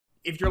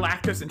if you're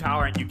lactose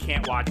intolerant, you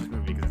can't watch this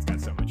movie because it's got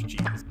so much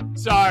cheese.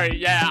 Sorry,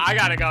 yeah, I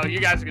gotta go. You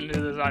guys can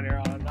do this on your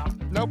own now.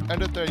 Nope,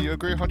 end it there. You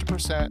agree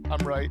 100%.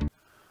 I'm right.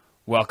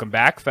 Welcome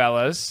back,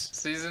 fellas.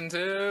 Season 2.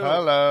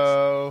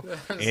 Hello.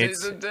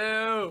 Season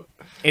 2.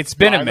 It's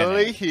been a Finally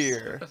minute.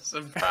 here.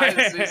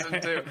 Surprise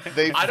season 2.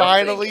 They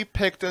finally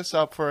picked us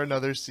up for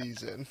another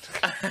season.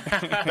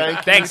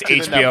 Thanks,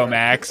 you to the HBO network.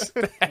 Max.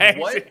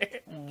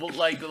 What?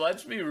 Like,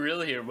 let's be real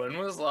here. When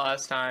was the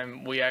last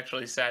time we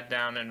actually sat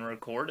down and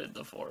recorded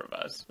the four of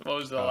us? What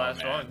was the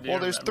last man. one? Do you Well,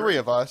 there's remember? 3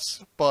 of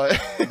us, but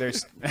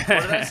There's. What did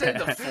I say?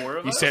 The 4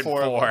 of You us? said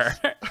Four of 4. us.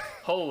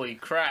 Holy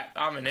crap!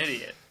 I'm an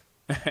idiot.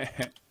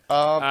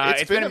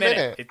 it's been a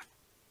minute.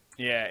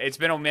 It's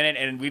been a minute,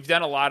 and we've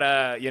done a lot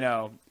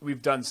of,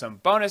 we've done some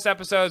bonus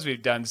episodes,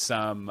 we've done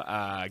some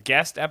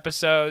guest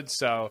episodes.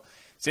 So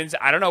since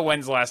I don't know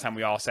when's the last time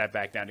we all sat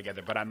back down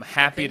together, but I'm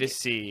happy to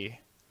see.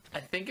 I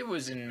think it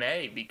was in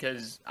May,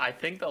 because I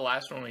think the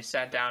last one we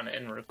sat down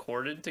and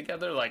recorded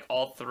together, like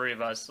all 3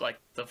 of us, like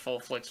the full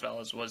Flicks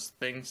fellas, was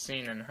Things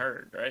Seen and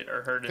Heard, right?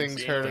 Or Heard and Things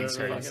Seen. Heard and Things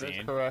heard and Seen.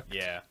 seen. Correct.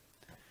 Yeah,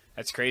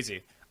 that's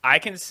crazy. I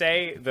can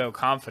say though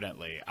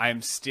confidently,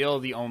 I'm still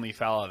the only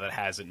fella that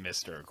hasn't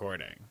missed a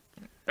recording.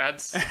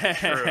 That's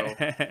true.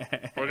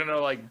 We're gonna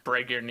like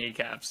break your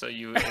kneecap, so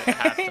you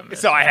have to miss.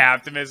 So I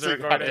have to miss a So you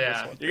gotta recording.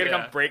 miss one. You're gonna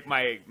Yeah. come break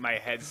my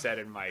headset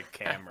and my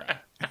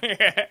camera.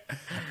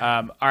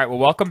 All right. Well,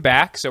 welcome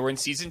back. So we're in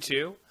season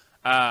 2.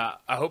 I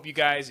hope you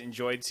guys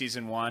enjoyed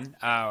season 1.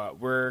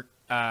 We're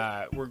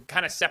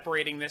kind of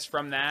separating this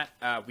from that.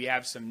 We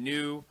have some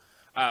new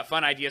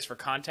fun ideas for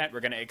content.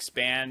 We're going to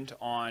expand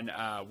on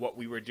what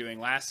we were doing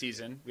last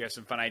season. We have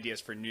some fun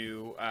ideas for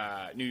new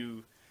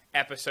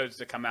episodes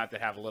to come out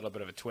that have a little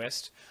bit of a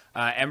twist.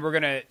 And we're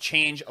going to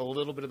change a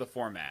little bit of the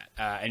format.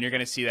 And you're going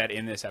to see that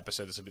in this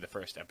episode. This will be the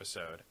first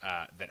episode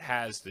that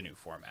has the new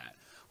format.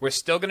 We're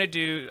still going to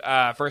do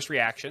first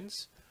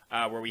reactions,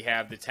 where we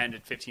have the 10 to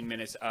 15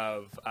 minutes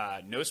of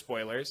no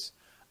spoilers.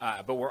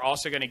 But we're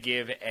also going to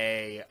give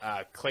a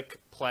click,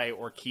 play,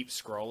 or keep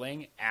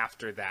scrolling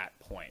after that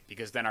point,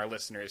 because then our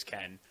listeners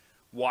can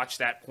watch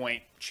that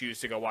point, choose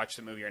to go watch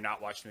the movie or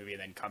not watch the movie,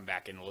 and then come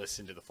back and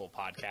listen to the full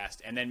podcast.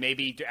 And then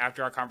maybe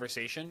after our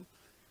conversation,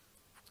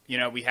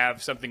 we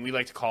have something we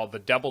like to call the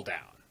double down,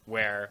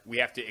 where we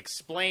have to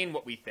explain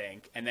what we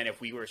think, and then if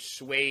we were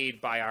swayed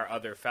by our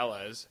other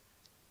fellas,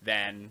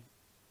 then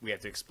we have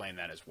to explain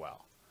that as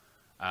well.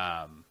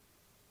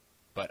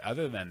 But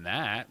other than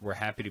that, we're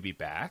happy to be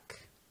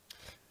back.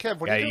 Kev,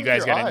 what Yeah, are you you doing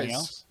guys with your got anything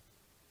eyes? else?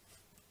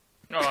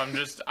 No,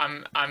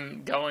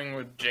 I'm going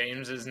with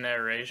James's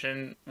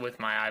narration with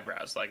my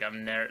eyebrows. Like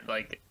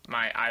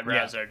my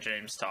eyebrows are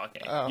James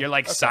talking. Oh, You're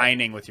like okay.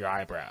 signing with your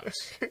eyebrows.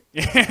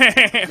 Yeah,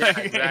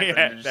 exactly.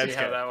 Yeah, Did you that's see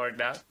how good. that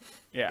worked out?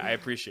 Yeah, I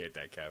appreciate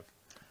that, Kev.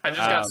 I just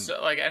got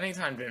so, like,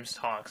 anytime James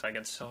talks, I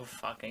get so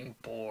fucking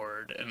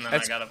bored, and then I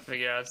That's- gotta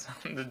figure out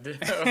something to do.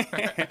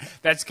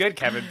 That's good,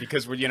 Kevin,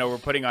 because we're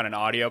putting on an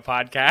audio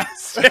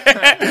podcast,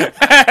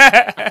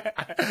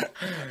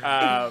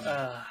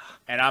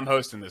 and I'm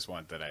hosting this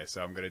one today,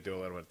 so I'm going to do a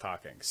little bit of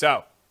talking.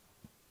 So,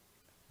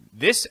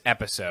 this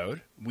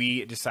episode,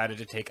 we decided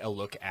to take a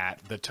look at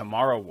The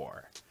Tomorrow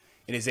War.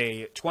 It is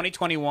a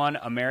 2021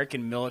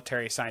 American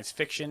military science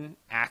fiction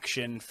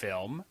action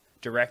film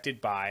directed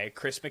by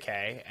Chris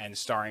McKay and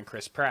starring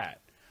Chris Pratt.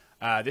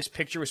 This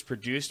picture was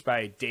produced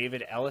by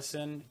David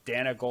Ellison,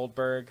 Dana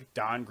Goldberg,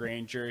 Don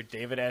Granger,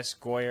 David S.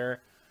 Goyer,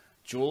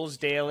 Jules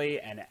Daly,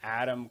 and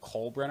Adam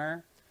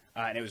Kolbrenner,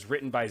 and it was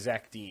written by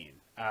Zach Dean.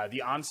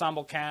 The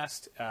ensemble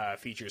cast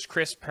features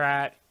Chris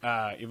Pratt,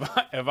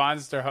 Yvonne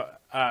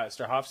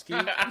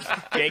Strahovski,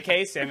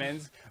 J.K.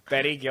 Simmons,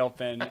 Betty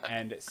Gilpin,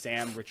 and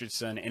Sam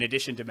Richardson, in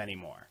addition to many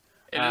more.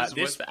 It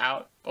is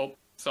without. Oh,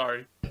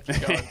 sorry.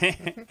 Keep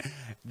going.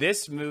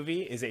 This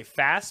movie is a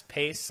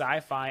fast-paced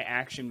sci-fi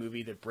action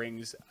movie that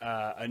brings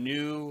a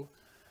new,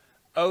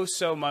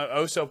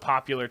 so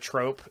popular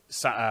trope,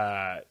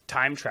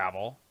 time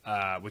travel,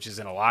 which is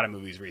in a lot of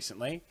movies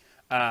recently,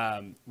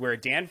 where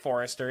Dan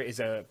Forrester is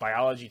a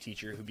biology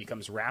teacher who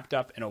becomes wrapped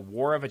up in a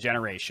war of a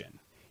generation,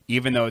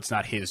 even though it's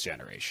not his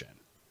generation.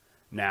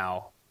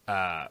 Now,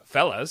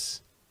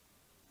 fellas,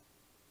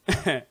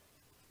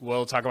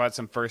 we'll talk about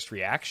some first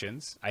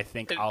reactions. I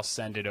think I'll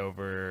send it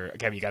over.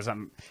 Kev, you got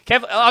something?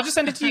 Kev, I'll just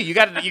send it to you. You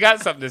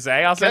got something to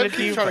say? I'll send Kev it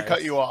to you. keeps trying to first.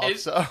 cut you off,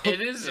 so.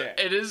 It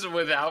is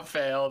without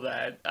fail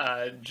that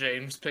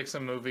James picks a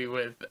movie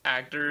with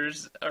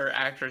actors or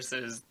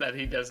actresses that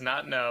he does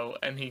not know,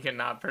 and he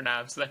cannot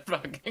pronounce their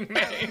fucking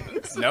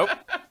names. Nope.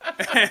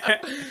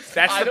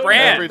 That's I the don't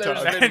brand. know if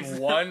there's That's- been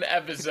one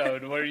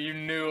episode where you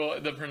knew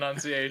the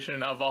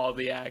pronunciation of all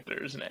the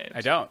actors' names.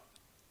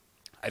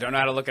 I don't know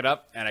how to look it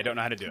up, and I don't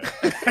know how to do it.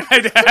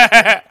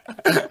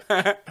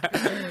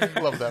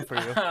 Love that for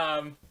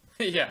you.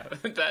 Yeah,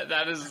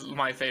 that is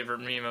my favorite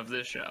meme of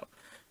this show.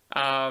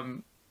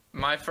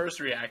 My first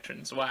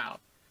reactions, wow.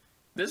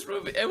 This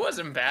movie, it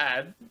wasn't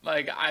bad.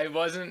 Like,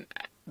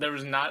 there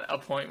was not a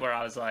point where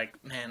I was like,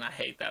 man, I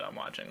hate that I'm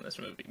watching this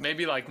movie.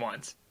 Maybe like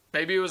once.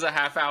 Maybe it was a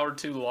half hour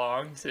too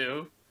long,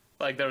 too.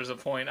 Like there was a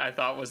point I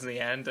thought was the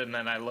end, and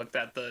then I looked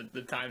at the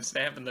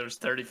timestamp, and there was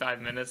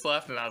 35 minutes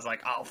left, and I was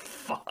like, oh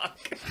fuck.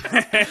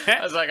 I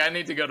was like, I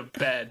need to go to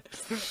bed.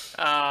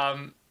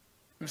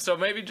 So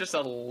maybe just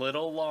a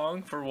little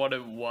long for what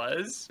it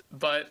was,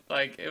 but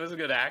like it was a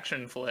good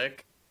action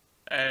flick.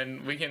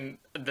 And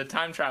the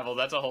time travel,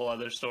 that's a whole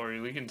other story.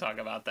 We can talk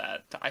about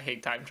that. I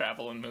hate time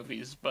travel in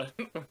movies, but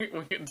we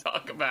can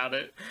talk about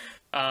it.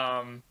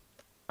 I'm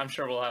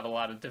sure we'll have a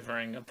lot of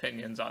differing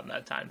opinions on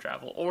that time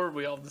travel, or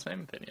we all have the same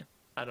opinion.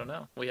 I don't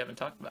know. We haven't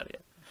talked about it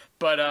yet.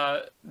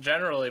 But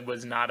generally, it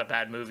was not a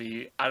bad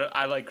movie.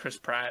 I like Chris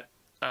Pratt.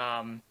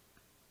 Who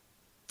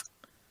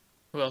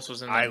else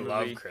was in that movie?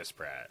 I love Chris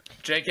Pratt.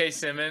 J.K.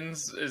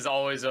 Simmons is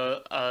always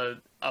a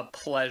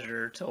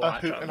pleasure to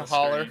watch hoot on and the a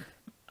holler. screen.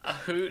 A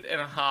hoot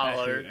and a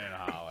holler. A hoot and a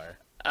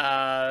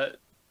holler.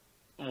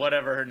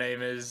 Whatever her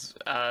name is,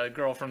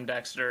 girl from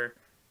Dexter,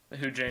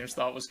 who James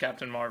thought was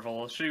Captain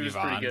Marvel. She was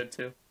Yvonne. pretty good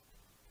too.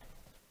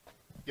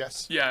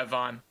 Yes. Yeah,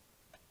 Yvonne.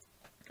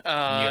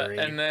 Yuri.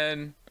 And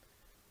then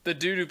the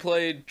dude who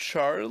played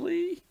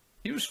Charlie,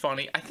 he was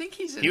funny. I think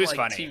he's in He was like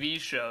funny. TV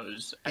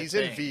shows. He's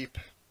in Veep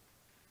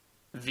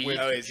Veep. with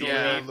Oh, is he?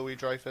 Julia Yeah.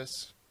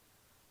 Louis-Dreyfus.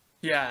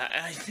 Yeah,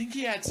 I think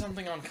he had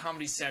something on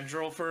Comedy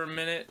Central for a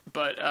minute,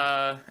 but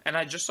and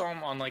I just saw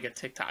him on like a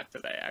TikTok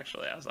today.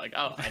 Actually, I was like,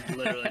 oh, I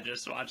literally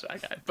just watched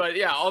that guy. But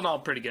yeah, all in all,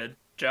 pretty good.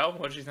 Joe,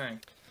 what'd you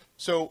think?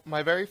 So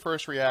my very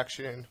first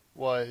reaction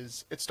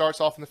was it starts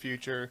off in the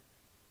future.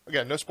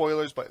 Again, no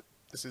spoilers, but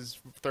this is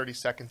 30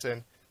 seconds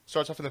in.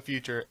 Starts off in the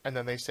future, and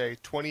then they say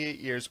 28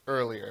 years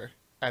earlier,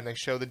 and they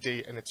show the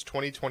date, and it's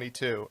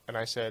 2022. And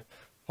I said,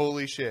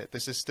 holy shit,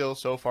 this is still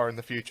so far in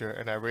the future.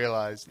 And I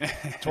realized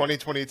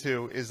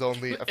 2022 is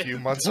only a few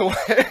months away.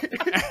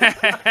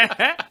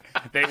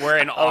 We're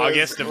in I was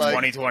August of like,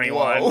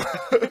 2021. whoa.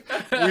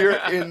 We're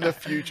in the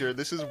future.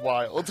 This is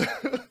wild. So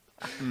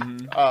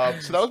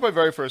that was my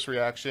very first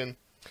reaction.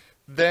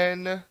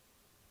 Then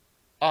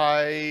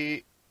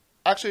I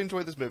actually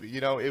enjoyed this movie.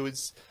 You know,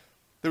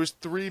 there was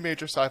three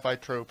major sci-fi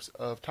tropes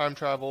of time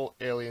travel,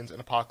 aliens, and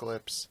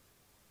apocalypse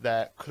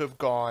that could have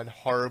gone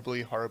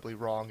horribly, horribly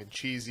wrong and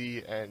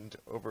cheesy and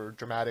over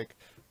dramatic.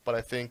 But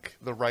I think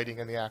the writing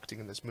and the acting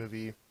in this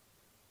movie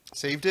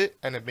saved it,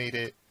 and it made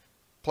it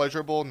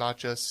pleasurable, not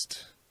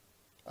just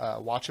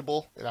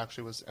watchable. It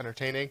actually was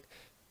entertaining.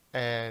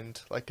 And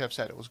like Kev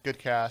said, it was a good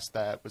cast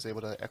that was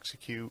able to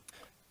execute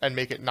and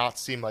make it not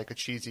seem like a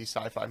cheesy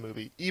sci-fi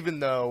movie, even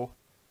though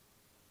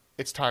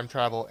it's time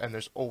travel and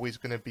there's always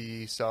going to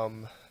be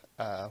some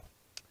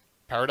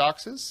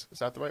paradoxes. Is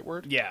that the right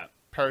word? Yeah.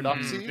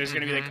 Paradoxy? There's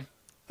going to be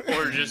like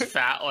Or just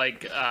fat,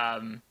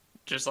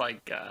 just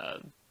like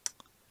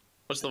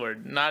what's the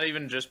word? Not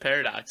even just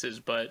paradoxes,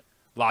 but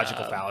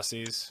logical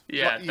fallacies.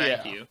 yeah, Well,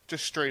 thank you.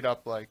 Just straight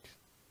up, like,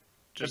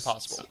 Just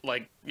impossible.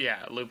 like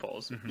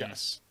loopholes.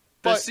 yes.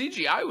 The But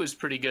CGI was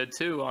pretty good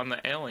too on the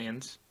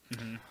aliens.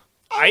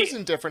 I was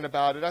indifferent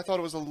about it. I thought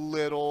it was a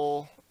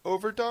little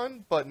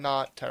overdone, but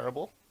not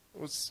terrible.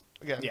 It was,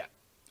 again, Yeah.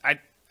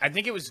 I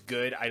think it was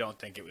good. I don't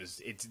think it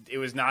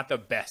was not the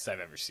best I've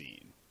ever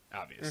seen,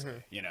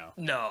 obviously, you know.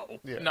 No,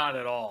 Yeah. not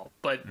at all.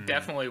 But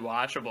definitely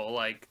watchable.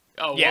 Like,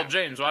 Yeah. well,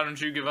 James, why don't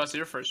you give us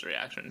your first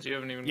reactions? You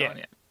haven't even Yeah. gone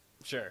yet.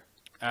 Sure.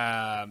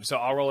 So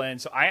I'll roll in.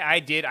 So I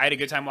had a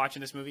good time watching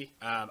this movie.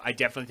 I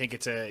definitely think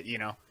it's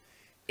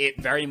it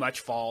very much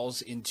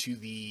falls into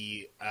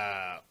the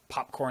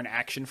popcorn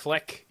action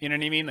flick. You know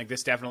what I mean? Like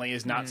this definitely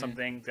is not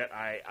something that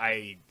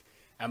I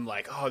am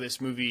like, oh,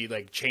 this movie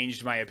like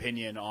changed my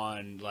opinion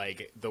on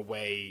like the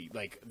way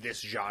like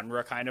this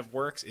genre kind of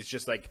works. It's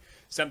just like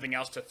something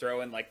else to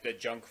throw in like the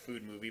junk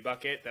food movie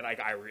bucket that I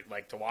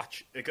like to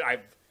watch.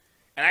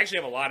 And I actually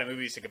have a lot of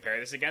movies to compare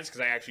this against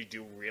because I actually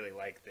do really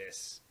like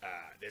this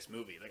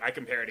movie. Like I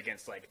compare it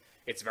against like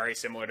it's very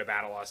similar to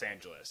Battle Los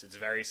Angeles. It's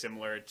very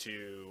similar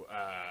to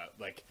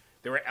like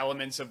there were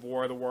elements of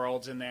War of the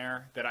Worlds in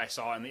there that I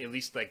saw, and at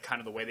least like kind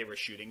of the way they were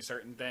shooting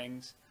certain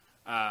things.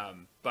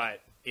 But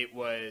it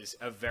was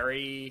a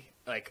very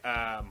like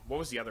what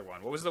was the other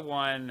one? What was the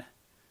one?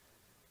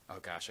 Oh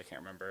gosh, I can't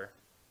remember.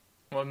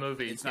 What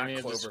movie? It's Give not me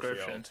a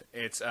description. Cloverfield.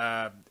 It's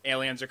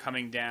aliens are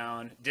coming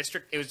down.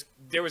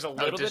 There was a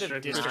little bit of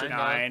District District 9.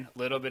 9,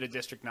 little bit of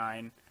District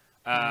 9.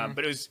 But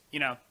it was,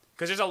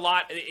 because there's a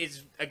lot.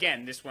 It's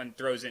again, this one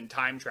throws in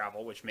time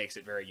travel, which makes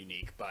it very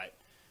unique. But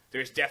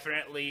there's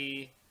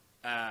definitely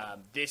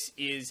this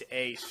is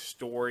a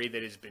story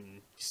that has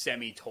been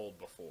semi-told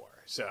before.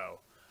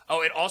 So,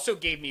 it also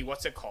gave me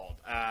what's it called?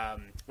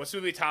 What's the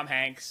movie with Tom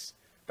Hanks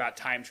about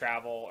time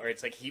travel, or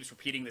it's like he keeps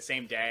repeating the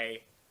same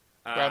day.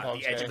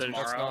 Groundhog's The Edge Day. of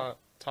That's Tomorrow. not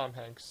Tom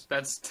Hanks.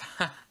 That's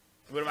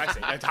What am I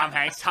saying? No, Tom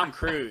Hanks? Tom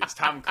Cruise.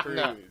 Tom Cruise.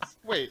 No.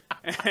 Wait,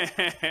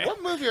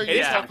 what movie are you It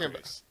is Tom talking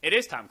about? Cruise. It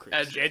is Tom Cruise.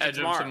 Edge of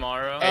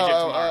Tomorrow. Edge of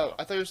Tomorrow. Oh,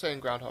 I thought you were saying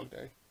Groundhog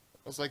Day.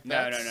 I was like,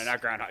 No, that's... not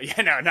Groundhog.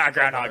 Yeah, no, not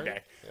Groundhog Day.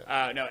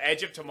 Yeah. No,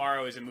 Edge of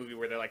Tomorrow is a movie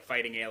where they're like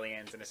fighting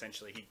aliens, and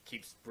essentially he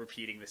keeps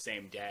repeating the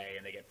same day,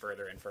 and they get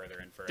further and further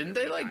and further. Didn't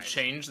they every like time.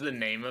 change the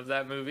name of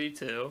that movie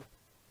too?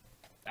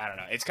 I don't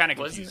know. It's kind of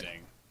Wasn't it?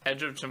 confusing.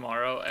 Edge of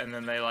Tomorrow, and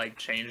then they like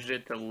changed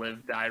it to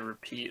Live, Die,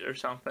 Repeat or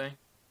something.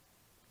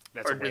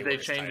 That's Or a way did they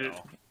worse change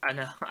title. it? I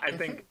know. I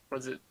think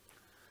was it?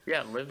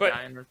 Yeah, Live, But-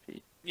 Die, and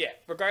Repeat. Yeah,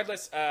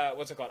 regardless,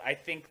 what's it called? I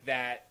think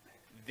that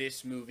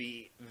this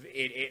movie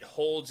it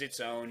holds its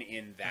own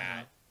in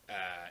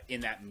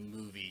that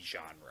movie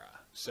genre.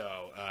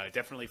 So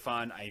definitely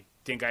fun. I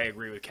think I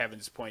agree with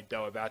Kevin's point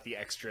though about the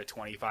extra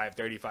 25,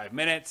 35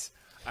 minutes.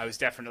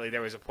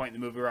 There was a point in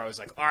the movie where I was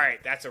like, all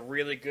right, that's a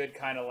really good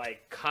kind of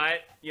like cut.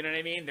 You know what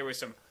I mean? There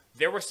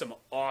were some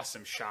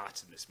awesome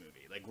shots in this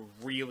movie, like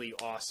really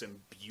awesome,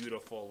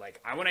 beautiful.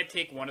 Like I want to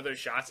take one of those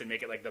shots and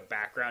make it like the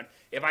background.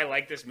 If I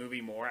like this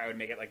movie more, I would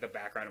make it like the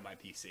background of my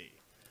PC.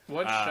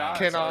 What shots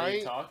Can are I-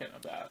 you talking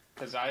about?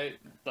 Because I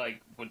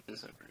would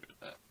disagree with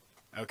that.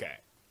 Okay,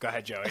 go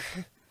ahead, Joey.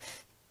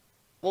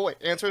 Well, wait.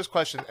 Answer his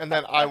question, and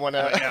then I want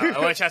to.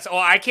 No, what shots? Oh,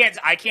 I can't.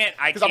 I'm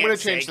gonna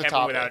say, change the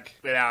Kevin, topic.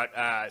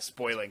 without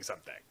spoiling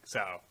something.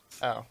 So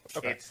Oh,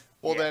 okay. it's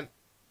Well, yeah.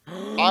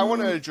 then, I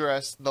want to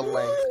address the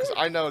length because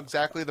I know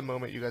exactly the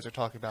moment you guys are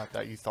talking about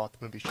that you thought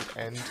the movie should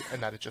end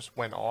and that it just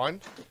went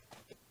on.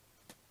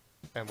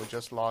 And we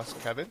just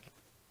lost Kevin.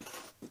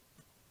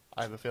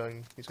 I have a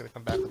feeling he's going to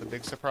come back with a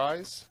big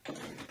surprise.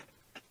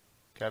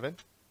 Kevin?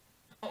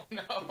 Oh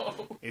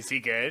no! Is he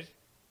good?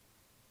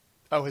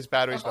 Oh, his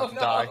battery's about Oh, to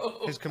die.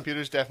 no. His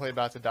computer's definitely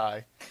about to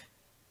die.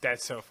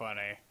 That's so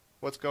funny.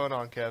 What's going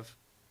on, Kev?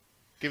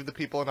 Give the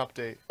people an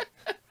update.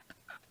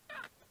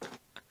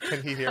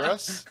 Can he hear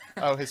us?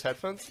 Oh, his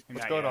headphones?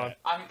 What's Not going yet.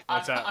 on?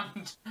 What's up?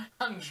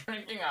 I'm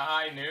drinking a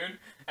high noon,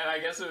 and I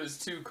guess it was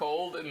too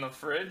cold in the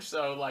fridge,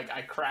 so like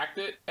I cracked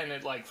it and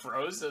it like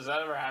froze. Does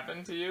that ever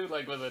happen to you,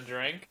 like with a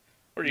drink,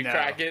 where you No.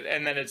 crack it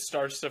and then it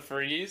starts to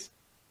freeze?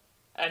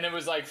 And it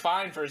was like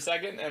fine for a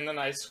second, and then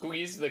I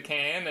squeezed the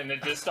can, and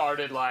it just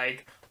started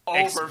like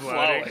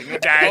overflowing. Exploding.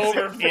 That's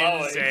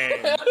Overflowing.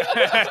 insane.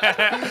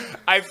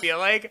 I feel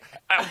like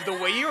the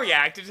way you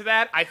reacted to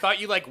that, I thought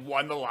you like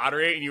won the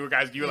lottery, and you were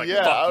like,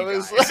 Yeah, fuck I you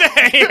was guys.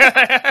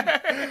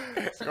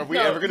 Are we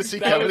No, ever going to see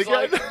that Kevin was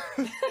again? like-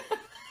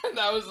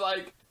 That was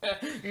like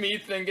me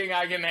thinking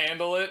I can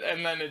handle it,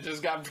 and then it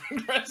just got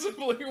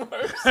progressively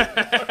worse.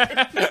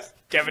 And, worse.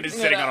 Kevin is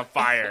sitting Yeah. on a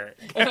fire.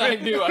 And I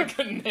knew I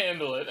couldn't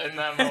handle it in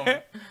that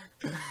moment.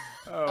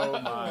 Oh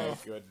my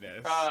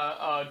goodness.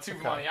 Too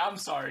funny. I'm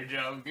sorry,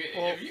 Joe.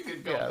 Well, If you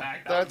could go yeah,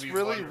 back, that that's would be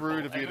really wonderful.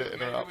 rude of you And to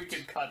maybe interrupt. we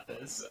could cut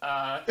this.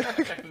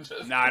 And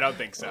just- No, I don't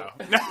think so.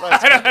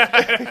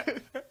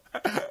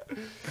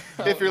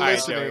 If you're All right,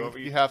 listening, Joey, what were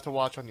you- you have to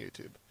watch on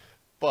YouTube.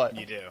 But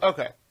You do.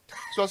 Okay.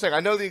 So I was saying, I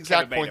know the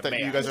exact Kevin point made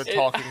that a you guys are man.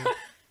 talking.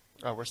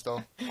 Oh, we're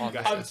still on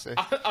this. I I'm, see.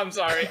 I'm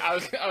sorry. I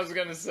was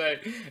gonna say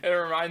it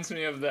reminds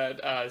me of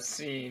that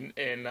scene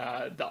in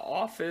The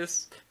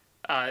Office,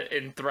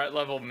 in Threat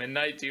Level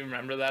Midnight. Do you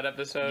remember that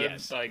episode?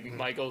 Yes. Like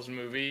Michael's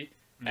movie,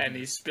 and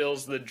he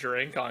spills the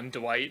drink on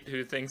Dwight,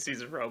 who thinks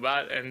he's a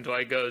robot, and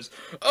Dwight goes,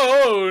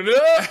 "Oh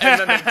no!" and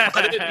then they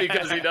cut it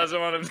because he doesn't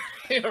want him to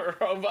be a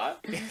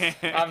robot.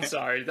 I'm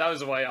sorry. That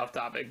was way off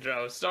topic,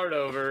 Joe. Start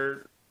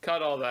over.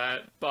 Cut all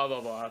that. Blah blah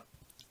blah.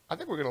 I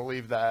think we're gonna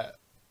leave that.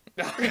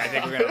 I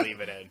think we're gonna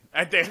leave it in.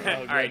 I think. Oh,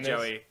 All right, goodness.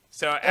 Joey.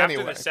 So after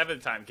Anyway. the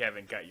 7th time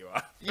Kevin cut you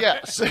off.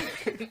 Yes.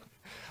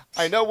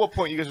 I know what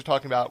point you guys are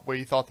talking about where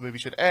you thought the movie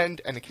should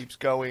end and it keeps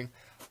going.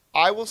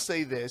 I will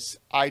say this.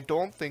 I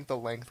don't think the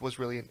length was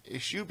really an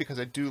issue because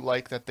I do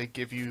like that they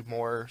give you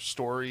more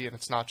story and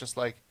it's not just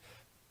like,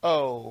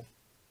 oh,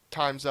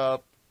 time's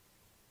up,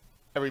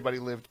 everybody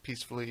lived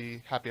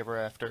peacefully, happy ever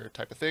after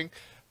type of thing.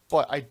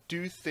 But I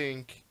do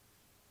think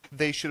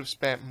they should have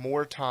spent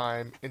more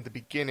time in the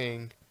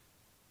beginning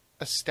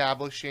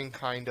establishing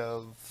kind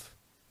of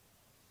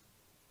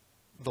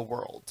the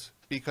world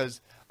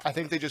because I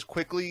think they just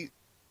quickly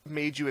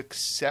made you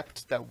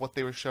accept that what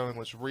they were showing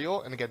was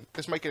real. And again,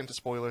 this might get into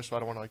spoilers, so I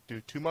don't want to like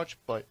do too much,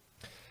 but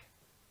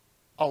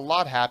a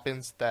lot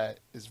happens that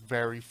is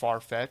very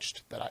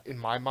far-fetched that in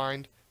my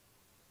mind,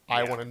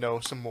 I Yeah. want to know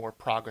some more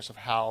progress of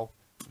how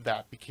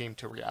that became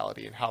to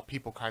reality and how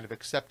people kind of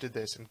accepted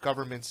this and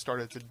governments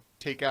started to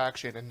take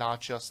action and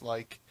not just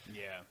like,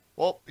 Yeah.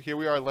 well, here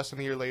we are less than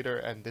a year later,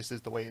 and this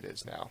is the way it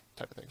is now,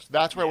 type of thing. So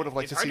that's where I would have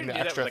liked to It's hard see the do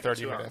that extra with, like, a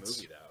 30 2-hour minutes.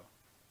 Movie, though.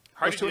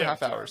 Hard was to do 2.5 that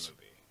with a 2-hour hours.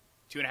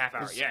 movie. 2.5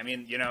 hours. was- Yeah, I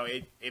mean,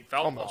 it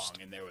felt Almost.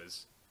 long, and there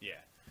was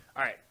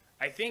All right,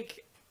 I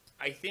think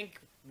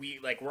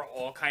we're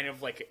all kind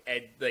of like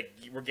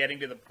we're getting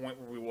to the point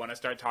where we want to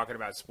start talking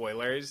about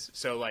spoilers.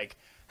 So like,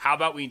 how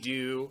about we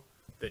do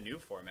the new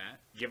format?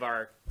 Give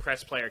our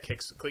press play or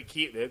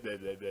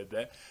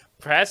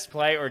press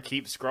play or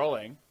keep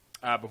scrolling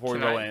before we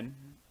Can go I- in.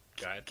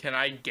 Go ahead. Can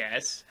I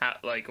guess how,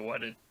 like,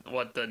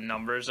 what the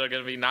numbers are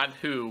gonna be? Not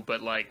who,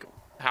 but like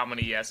how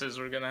many yeses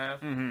we're gonna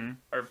have,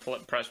 or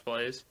press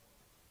plays.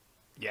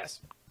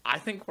 Yes. I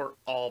think we're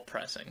all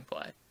pressing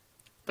play,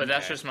 but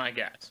that's Okay. just my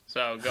guess.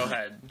 So go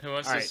ahead. Who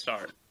wants All to right.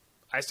 start?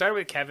 I started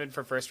with Kevin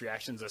for first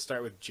reactions. Let's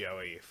start with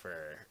Joey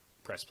for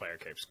press play or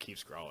keep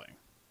scrolling.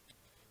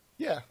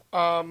 Yeah.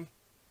 I'm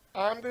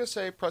gonna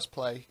say press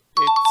play.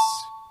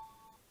 It's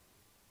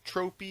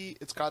tropey.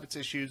 It's got its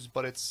issues,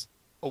 but it's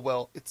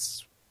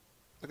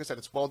like I said,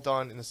 it's well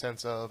done in the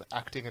sense of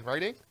acting and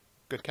writing,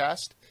 good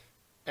cast,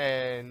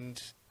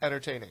 and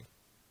entertaining.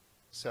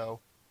 So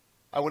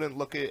I wouldn't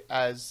look at it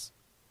as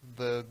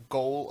the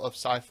goal of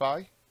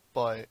sci-fi,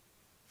 but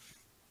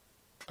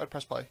I'd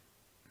press play.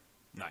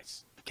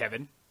 Nice.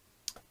 Kevin?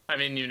 I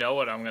mean, you know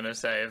what I'm gonna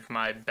say if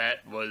my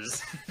bet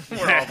was we're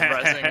all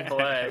pressing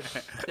play.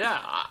 Yeah,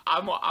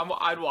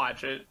 I'd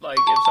watch it. Like,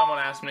 if someone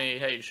asked me,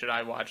 hey, should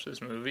I watch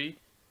this movie?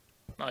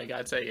 Like,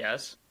 I'd say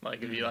yes.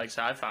 Like, if you like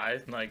sci-fi,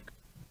 like,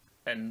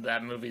 and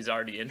that movie's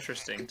already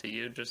interesting to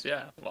you, just,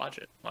 yeah, watch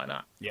it. Why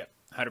not? Yep,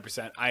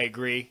 100%. I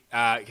agree.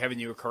 Kevin,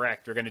 you were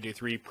correct. We're going to do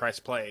 3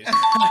 press plays.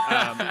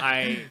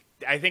 I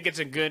think it's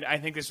a good. I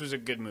think this was a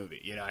good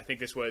movie. You know, I think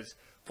this was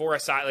for a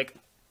like.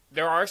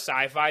 There are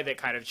sci-fi that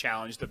kind of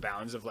challenge the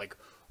bounds of like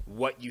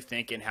what you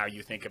think and how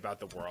you think about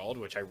the world,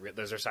 which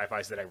those are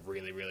sci-fis that I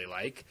really, really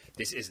like.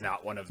 This is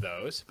not one of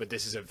those, but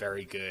this is a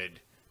very good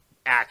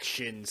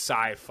action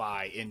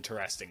sci-fi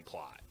interesting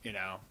plot. You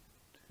know,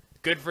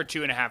 good for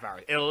 2.5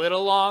 hours. A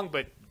little long,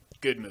 but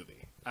good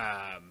movie.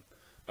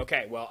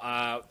 Okay,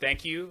 well,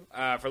 thank you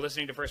for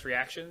listening to First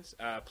Reactions.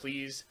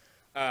 Please,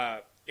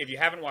 if you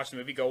haven't watched the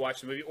movie, go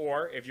watch the movie,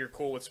 or if you're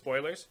cool with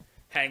spoilers,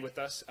 hang with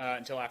us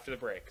until after the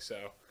break. So.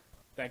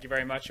 Thank you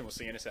very much, and we'll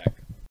see you in a sec.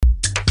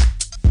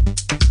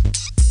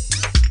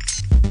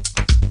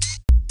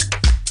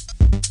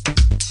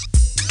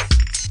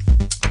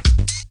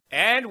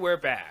 And we're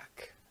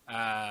back.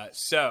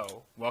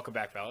 So, welcome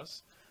back,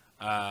 fellas.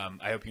 I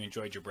hope you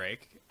enjoyed your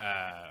break.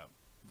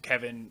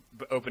 Kevin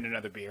opened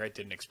another beer. It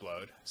didn't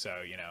explode.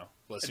 So, you know,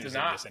 listeners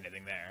didn't miss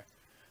anything there.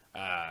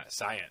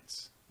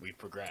 Science. We've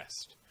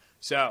progressed.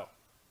 So,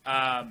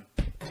 to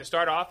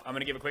start off, I'm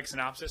going to give a quick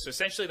synopsis. So,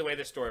 essentially, the way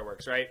this story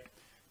works, right?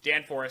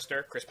 Dan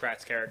Forrester, Chris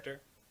Pratt's character,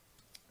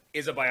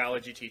 is a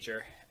biology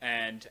teacher,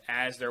 and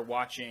as they're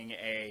watching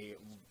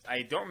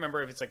I don't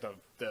remember if it's like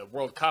the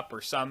World Cup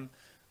or some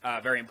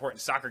very important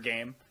soccer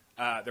game,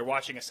 they're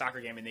watching a soccer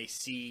game and they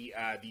see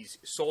these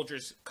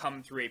soldiers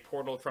come through a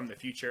portal from the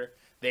future.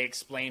 They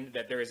explain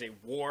that there is a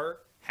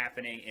war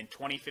happening in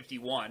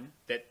 2051,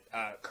 that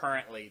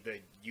currently the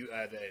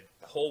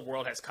whole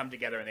world has come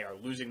together and they are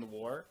losing the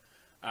war.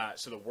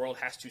 So the world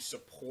has to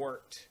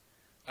support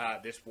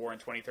this war in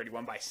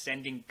 2031 by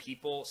sending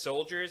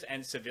soldiers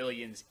and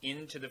civilians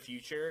into the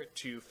future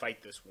to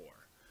fight this war.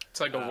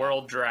 It's like a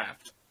world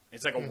draft.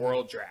 It's like a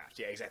world draft.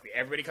 Yeah, exactly.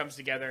 Everybody comes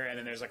together, and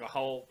then there's like a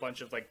whole bunch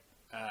of like,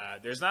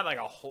 there's not like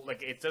a whole, like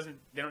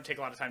they don't take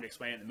a lot of time to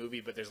explain it in the movie,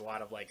 but there's a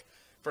lot of like,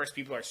 first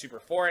people are super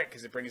for it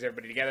because it brings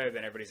everybody together,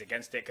 then everybody's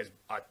against it because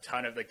a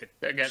ton of like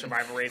the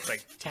survival rate's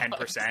like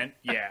 10%.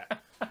 Yeah.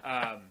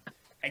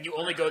 And you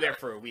only go there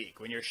for a week.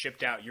 When you're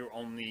shipped out,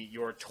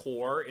 your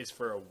tour is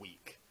for a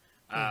week.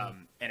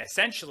 And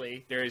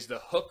essentially, there is the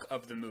hook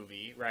of the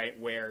movie, right,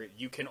 where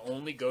you can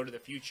only go to the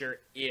future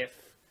if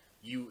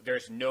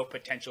there's no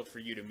potential for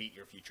you to meet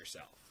your future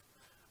self.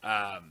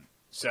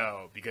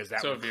 Because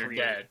that would if you're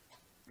dead.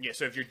 Yeah,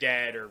 so if you're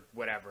dead or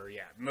whatever,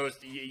 yeah.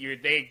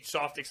 They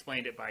soft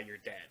explained it by you're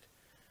dead.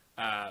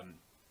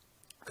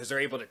 Because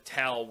they're able to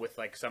tell with,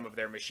 like, some of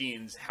their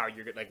machines how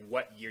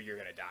what year you're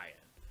going to die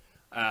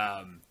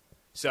in.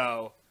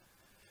 So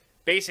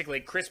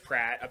basically, Chris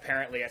Pratt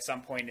apparently at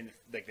some point in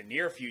the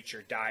near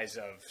future dies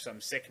of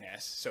some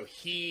sickness, so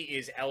he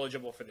is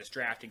eligible for this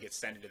draft and gets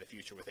sent into the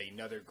future with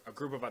a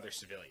group of other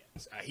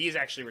civilians. He is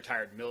actually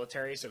retired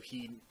military, so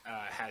he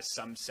has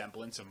some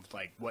semblance of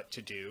like what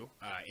to do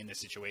in this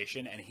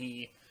situation, and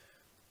he,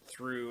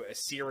 through a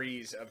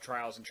series of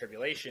trials and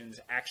tribulations,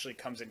 actually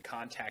comes in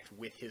contact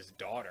with his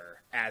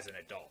daughter as an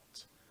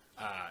adult.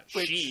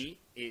 She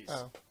is.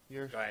 Oh,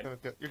 you're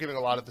giving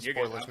a lot of the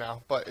spoilers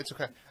now, but it's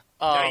okay.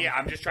 Yeah,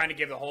 I'm just trying to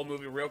give the whole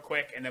movie real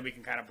quick, and then we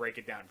can kind of break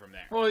it down from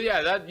there. Well,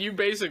 yeah, that you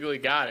basically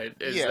got it.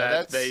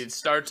 They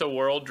starts a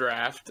world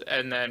draft,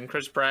 and then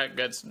Chris Pratt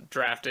gets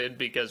drafted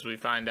because we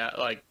find out,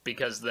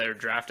 because they're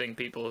drafting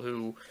people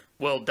who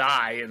will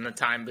die in the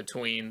time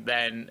between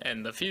then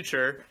and the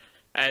future,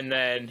 and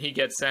then he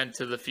gets sent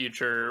to the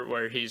future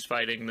where he's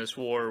fighting this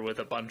war with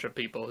a bunch of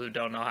people who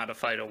don't know how to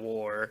fight a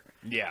war.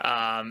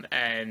 Yeah.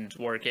 And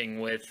working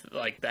with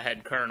the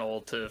head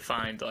colonel to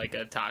find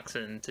a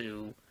toxin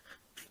to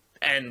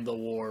end the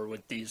war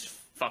with these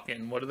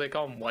fucking, what do they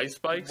call them? White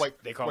spikes?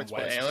 They call them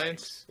white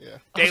aliens. Yeah.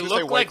 They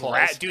look like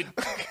rat, dude.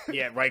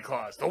 Yeah, White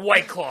Claws. The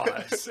White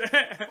Claws.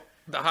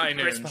 The high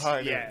noons.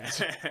 Yeah.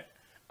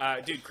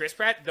 Dude, Chris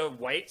Pratt, the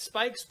white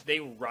spikes, they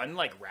run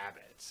like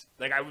rabbits.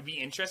 I would be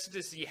interested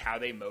to see how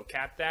they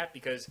mocap that,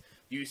 because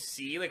you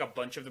see a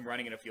bunch of them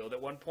running in a field at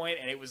one point,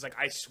 and it was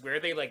I swear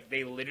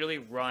they literally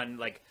run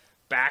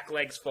back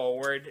legs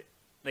forward.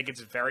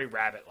 It's very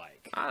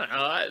rabbit-like. I don't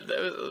know.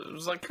 It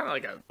was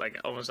kind of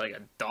almost like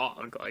a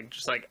dog,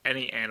 just like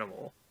any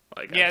animal.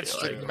 Yeah, it's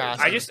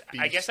massive.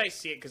 I guess I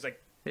see it because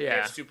they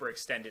have super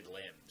extended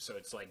limbs, so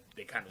it's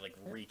they kind of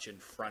reach in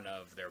front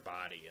of their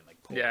body and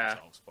pull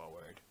themselves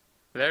forward.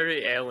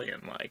 Very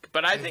alien-like.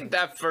 But I think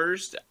that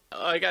first,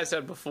 I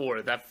said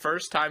before, that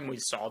first time we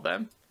saw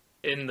them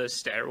in the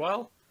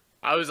stairwell,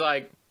 I was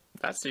like,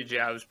 that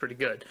CGI was pretty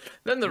good.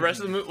 Then the rest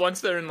of the movie, once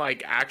they're in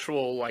like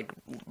actual like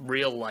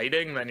real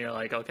lighting, then you're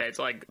like, okay, it's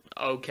like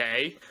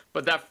okay.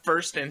 But that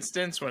first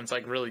instance when it's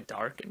like really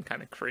dark and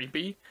kind of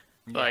creepy,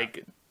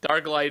 like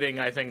dark lighting,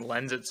 I think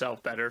lends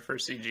itself better for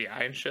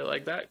CGI and shit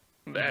like that,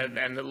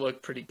 and it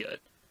looked pretty good.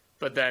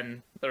 But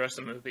then the rest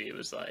of the movie, it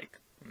was like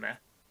meh.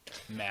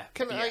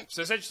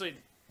 So essentially,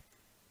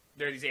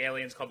 there are these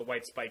aliens called the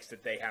White Spikes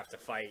that they have to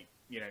fight.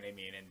 You know what I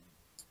mean? And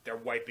they're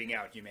wiping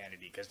out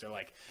humanity because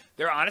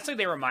they're honestly,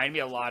 they remind me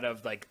a lot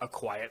of like A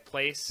Quiet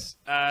Place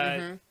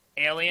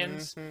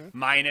aliens,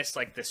 minus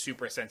like the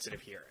super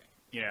sensitive hearing.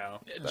 You know,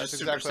 Just exactly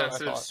super what I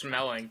sensitive thought.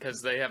 smelling,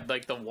 because they have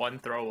like the one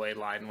throwaway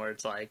line where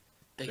it's like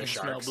they The can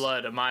sharks. smell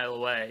blood a mile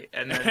away,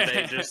 and then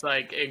they just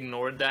like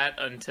ignored that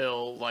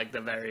until like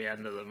the very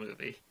end of the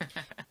movie.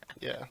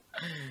 Yeah.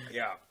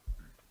 yeah,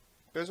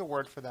 There's a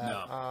word for that.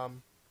 No.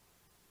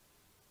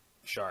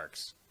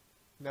 Sharks.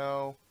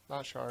 No,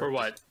 not sharks. For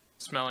what?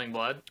 Smelling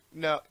blood?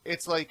 No,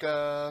 it's like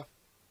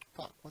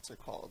fuck, what's it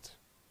called?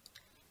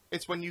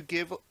 It's when you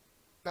give,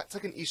 that's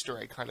like an Easter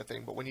egg kind of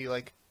thing, but when you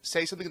like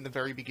say something in the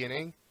very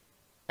beginning,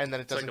 and then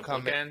it It's doesn't like a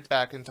come bookend?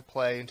 back into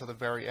play until the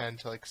very end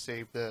to like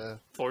save the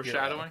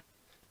Foreshadowing?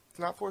 It's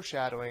not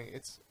foreshadowing.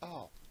 It's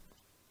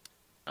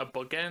A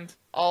bookend?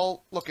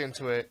 I'll look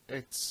into it.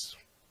 It's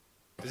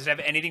Does it have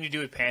anything to do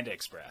with Panda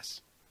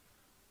Express?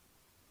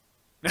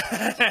 Yeah,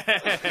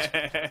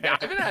 I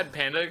haven't had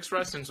Panda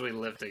Express since we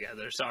lived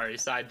together. Sorry,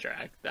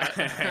 sidetrack.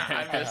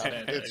 I miss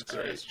Panda It's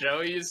Express. great.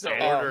 Joey used to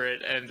Yeah. order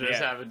it and just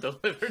Yeah. have it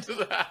delivered to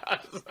the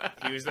house.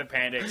 He was the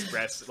Panda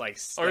Express like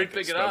Or he'd like,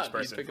 pick it up. He'd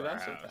spokesperson pick it for up our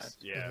sometimes. house.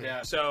 Yeah.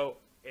 Yeah. So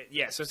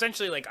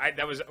essentially, like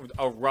that was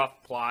a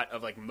rough plot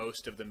of like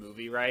most of the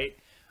movie, right?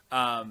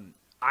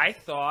 I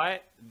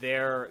thought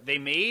they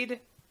made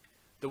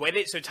the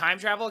way so time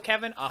travel,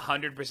 Kevin,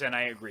 100%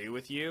 I agree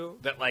with you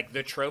that like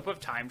the trope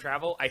of time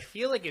travel, I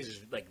feel like is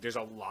like there's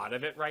a lot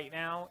of it right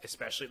now,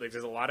 especially like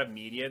there's a lot of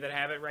media that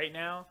have it right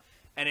now,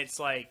 and it's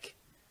like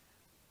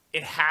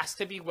it has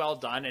to be well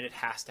done and it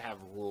has to have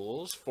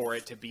rules for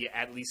it to be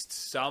at least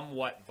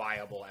somewhat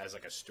viable as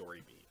like a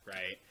story beat,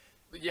 right?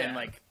 Yeah. And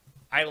like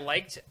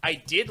I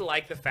did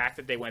like the fact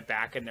that they went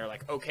back and they're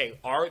like, okay,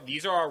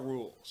 these are our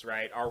rules,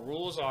 right? Our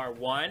rules are,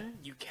 one,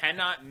 you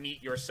cannot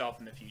meet yourself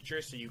in the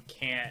future, so you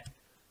can't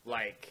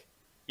like,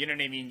 you know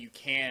what I mean? You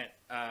can't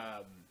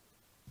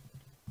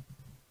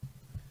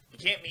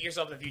meet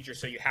yourself in the future,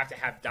 so you have to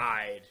have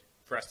died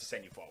for us to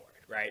send you forward,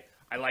 right?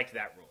 I liked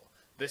that rule.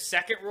 The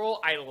second rule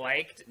I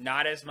liked,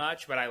 not as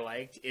much, but I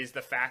liked, is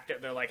the fact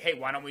that they're like, hey,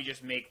 why don't we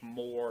just make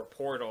more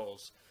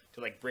portals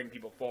to like bring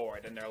people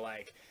forward? And they're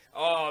like,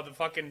 oh, the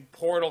fucking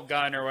portal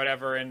gun or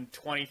whatever in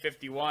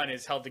 2051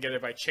 is held together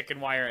by chicken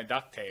wire and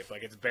duct tape.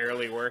 Like, it's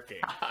barely working.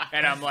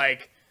 And I'm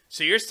like,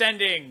 so you're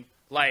sending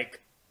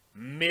like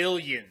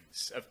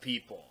millions of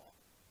people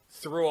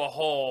through a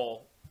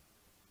hole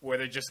where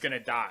they're just gonna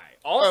die.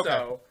 Also,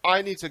 okay.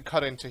 I need to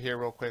cut into here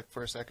real quick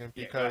for a second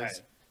Yeah, go because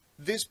ahead.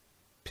 this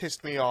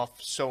pissed me off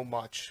so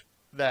much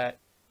that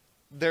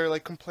they're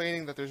like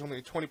complaining that there's only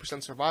a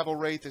 20% survival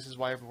rate. This is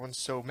why everyone's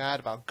so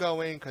mad about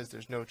going, because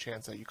there's no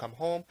chance that you come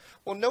home.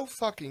 Well, no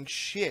fucking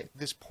shit.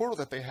 This portal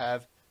that they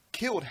have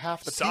killed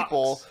half the Sucks.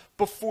 people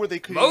before they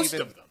could Most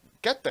even of them.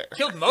 get there.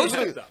 Killed most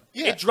of them.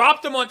 Yeah. It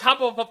dropped them on top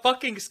of a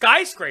fucking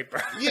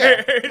skyscraper.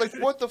 Yeah, like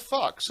what the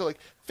fuck? So like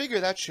figure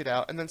that shit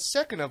out. And then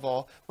second of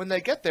all, when they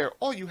get there,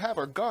 all you have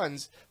are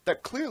guns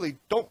that clearly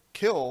don't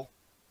kill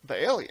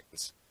the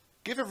aliens.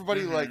 Give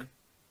everybody like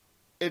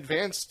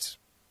advanced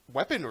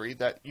weaponry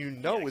that you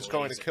know like is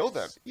going to kill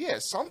them. lasers. Yeah,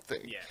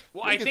 something. Yeah.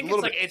 Well, Make I it think a it's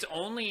little like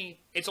bit-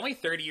 it's only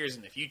 30 years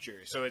in the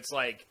future. So it's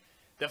like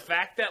the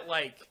fact that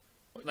like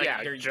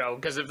yeah, they're Joe,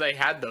 because if they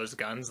had those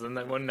guns, then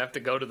they wouldn't have to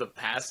go to the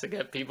past to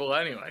get people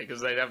anyway, because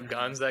they'd have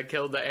guns that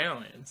killed the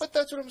aliens. But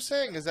that's what I'm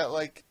saying is that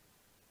like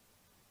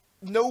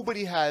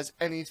nobody has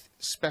any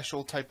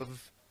special type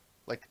of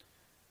like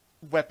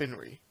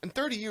weaponry. And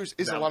 30 years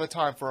is a No. lot of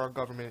time for our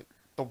government,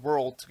 the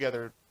world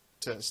together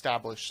to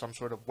establish some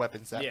sort of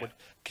weapons that Yeah. would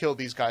kill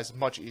these guys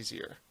much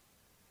easier.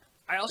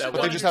 I also But But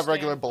don't they just have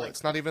regular understand,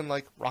 bullets, not even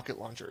like rocket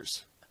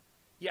launchers.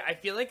 Yeah, I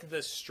feel like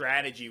the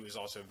strategy was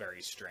also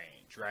very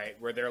strange, right?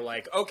 Where they're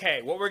like,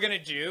 okay, what we're going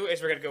to do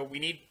is we're going to go, we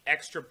need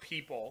extra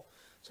people.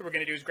 So what we're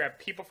going to do is grab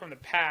people from the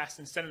past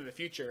and send them to the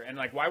future. And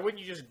like, why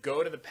wouldn't you just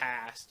go to the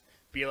past,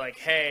 be like,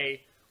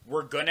 hey,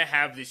 we're going to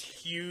have this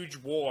huge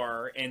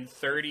war in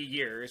 30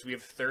 years. We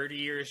have 30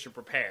 years to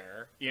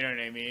prepare. You know what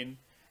I mean?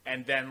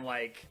 And then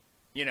like,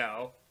 you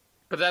know,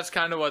 But that's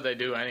kind of what they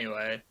do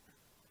anyway.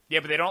 yeah,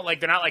 but they don't like,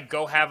 they're not like,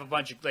 go have a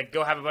bunch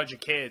of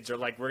kids, or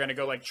like, we're going to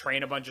go like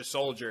train a bunch of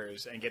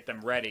soldiers and get them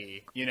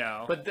ready, you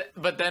know?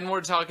 But then we're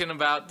talking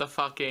about the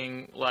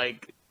fucking,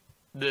 like,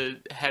 the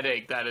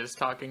headache that is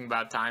talking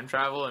about time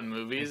travel in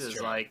movies It's is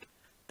true. like,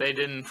 they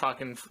didn't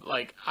fucking,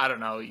 like, I don't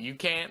know, you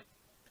can't,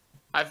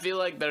 I feel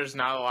like there's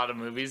not a lot of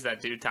movies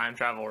that do time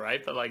travel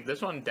right, but like,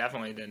 this one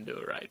definitely didn't do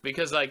it right.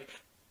 Because like,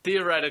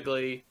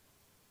 theoretically,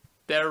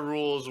 their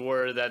rules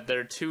were that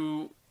they're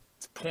 2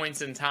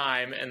 points in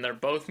time and they're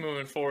both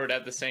moving forward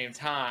at the same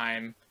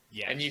time,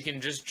 Yes. and you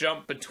can just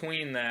jump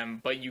between them,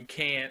 but you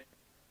can't.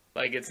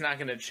 Like, it's not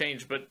going to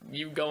change, but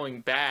you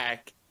going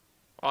back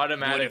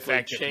automatically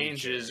affect the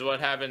changes future. what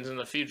happens in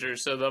the future.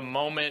 So the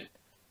moment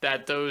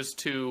that those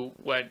two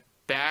went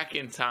back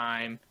in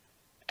time,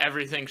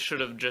 everything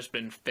should have just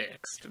been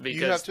fixed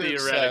because to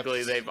theoretically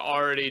accept- they've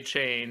already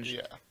changed.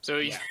 Yeah. So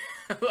Yeah.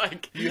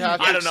 like You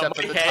have to I don't know, accept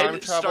my that the head time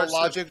travel starts to-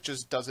 logic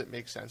just doesn't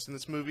make sense in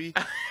this movie,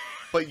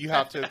 but you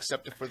have to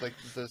accept it for like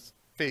the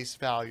face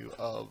value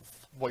of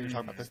what you're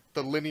talking about.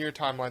 The linear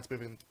timeline's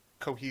moving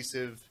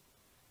cohesive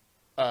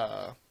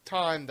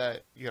time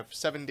that you have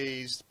 7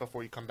 days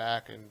before you come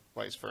back and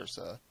vice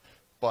versa.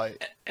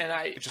 But And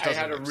I just had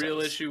doesn't a make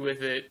real sense. issue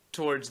with it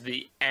towards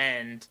the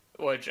end,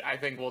 which I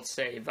think we'll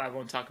save. I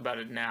won't talk about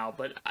it now,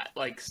 but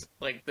like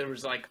there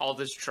was like all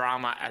this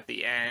drama at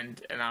the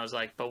end, and I was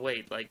like, but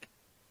wait, like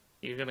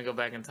you're gonna go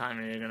back in time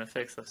and you're gonna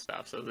fix this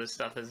stuff, so this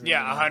stuff isn't.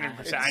 Yeah, even gonna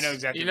 100%. happen. I know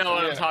exactly. You know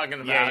what I'm Yeah. talking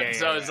about. Yeah, yeah,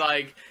 so yeah, it's yeah.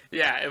 like,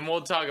 yeah, and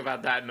we'll talk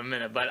about that in a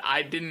minute. But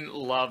I didn't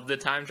love the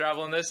time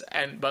travel in this,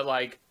 but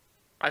like,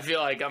 I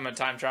feel like I'm a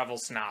time travel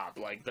snob.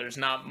 Like, there's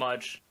not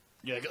much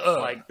You're like, ugh.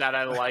 like that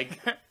I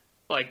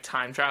like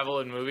time travel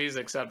in movies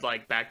except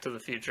like Back to the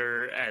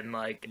Future and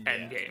like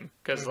Endgame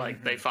because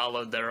like they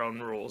followed their own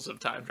rules of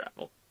time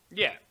travel.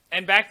 Yeah,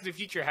 and Back to the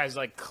Future has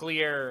like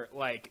clear,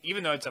 like,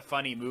 even though it's a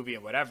funny movie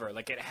and whatever,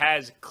 like it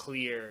has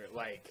clear,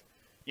 like,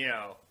 you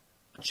know,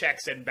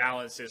 checks and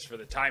balances for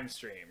the time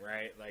stream,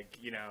 right? Like,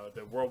 you know,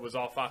 the world was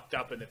all fucked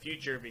up in the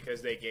future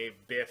because they gave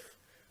Biff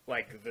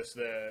like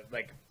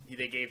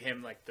they gave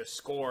him like the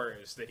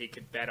scores that he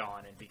could bet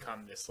on and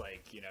become this,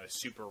 like, you know,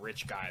 super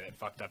rich guy that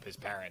fucked up his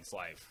parents'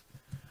 life.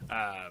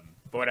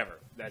 But whatever,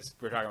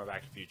 we're talking about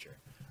Back to the Future.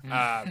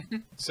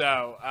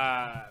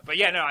 But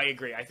yeah, no, I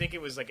agree. I think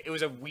it was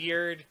a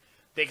weird.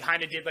 They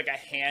kind of did like a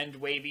hand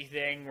wavy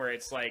thing where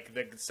it's like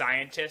the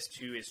scientist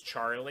who is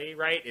Charlie,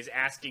 right, is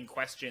asking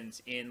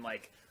questions in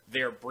like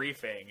their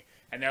briefing,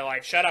 and they're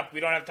like, "Shut up, we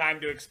don't have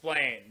time to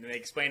explain." And they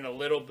explain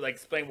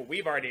explain what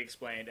we've already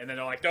explained, and then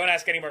they're like, "Don't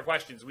ask any more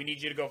questions. We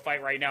need you to go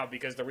fight right now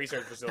because the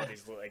research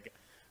facility's like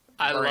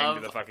burning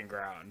to the fucking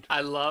ground."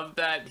 I love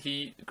that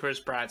Chris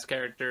Pratt's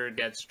character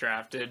gets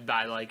drafted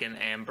by like an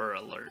Amber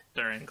Alert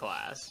during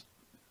class.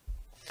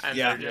 And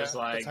Yeah. they're just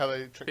Yeah, like, that's how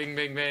they trick- bing,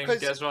 bing, bing, 'Cause-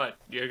 guess what?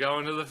 You're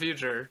going to the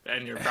future,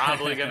 and you're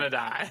probably going to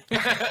die.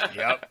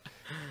 Yep.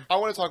 I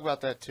want to talk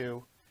about that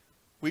too.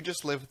 We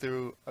just lived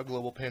through a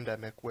global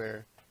pandemic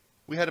where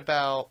we had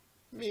about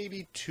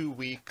maybe 2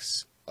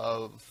 weeks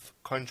of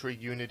country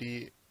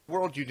unity,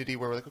 world unity,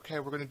 where we're like, okay,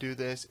 we're going to do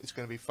this. It's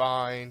going to be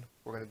fine.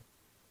 We're going to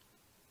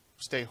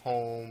stay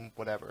home,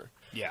 whatever.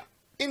 Yeah.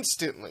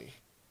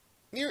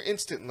 Near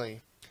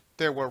instantly,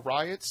 there were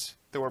riots,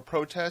 there were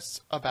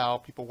protests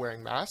about people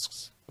wearing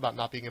masks, about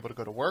not being able to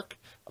go to work,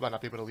 about not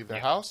being able to leave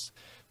their house.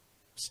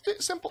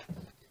 Simple,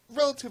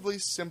 relatively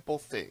simple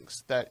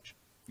things that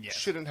Yes.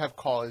 shouldn't have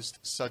caused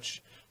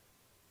such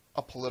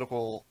a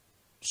political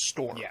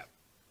storm. Yeah.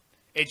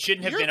 It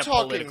shouldn't have You're been a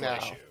talking political now.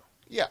 issue.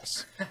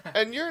 Yes.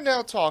 And you're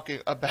now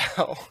talking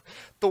about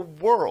the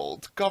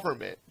world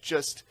government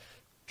just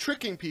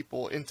tricking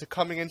people into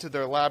coming into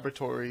their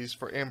laboratories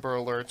for Amber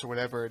Alerts or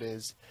whatever it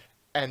is,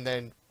 and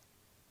then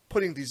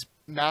putting these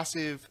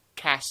massive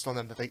casts on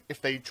them that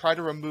if they try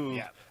to remove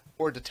Yeah.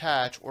 or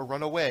detach or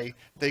run away,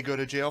 they go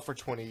to jail for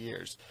 20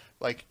 years.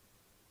 Like,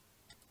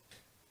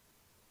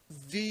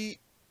 the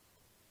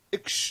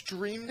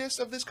extremeness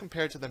of this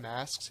compared to the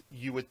masks,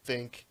 you would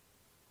think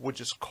would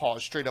just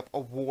cause straight up a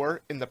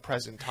war in the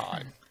present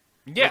time.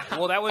 Yeah.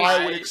 Well, that was.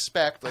 I would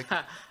expect like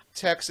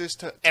Texas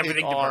to take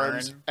Everything to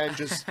arms burn. and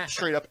just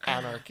straight up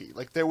anarchy.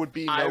 Like there would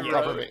be I no wrote-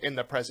 government in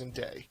the present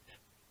day.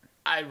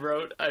 I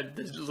wrote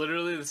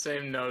literally the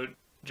same note,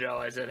 Joe.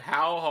 I said,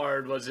 how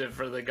hard was it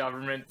for the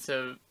government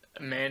to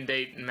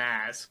mandate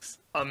masks?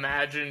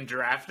 Imagine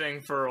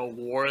drafting for a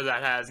war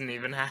that hasn't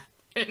even happened.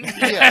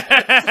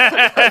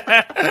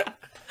 Yeah.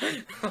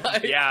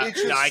 Like, Yeah, It's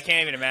just- no, I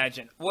can't even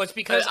imagine. Well, it's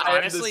because I have the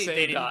honestly, same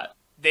they didn't. thought.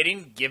 They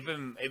didn't give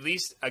him at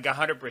least like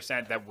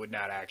 100%. That would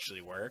not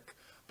actually work.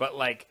 But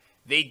like,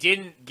 they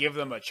didn't give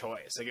them a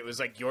choice. Like it was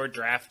like you're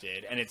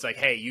drafted, and it's like,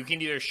 hey, you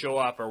can either show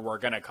up or we're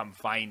gonna come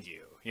find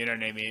you. You know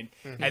what I mean?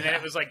 And then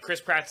it was like Chris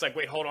Pratt's like,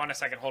 wait, hold on a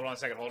second,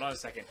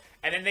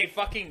 and then they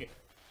fucking.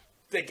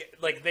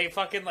 They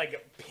fucking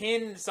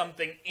pinned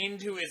something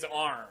into his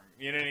arm.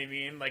 You know what I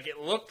mean? Like it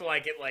looked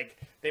like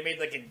they made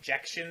like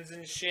injections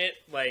and shit.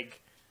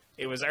 Like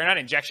it was, or not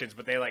injections,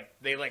 but they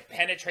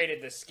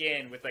penetrated the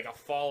skin with like a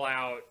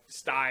Fallout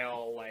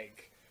style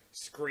like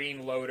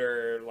screen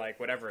loader like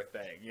whatever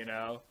thing. You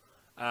know?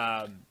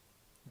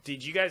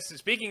 Did you guys?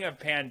 Speaking of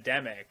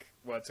pandemic,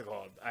 what's it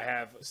called? I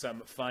have some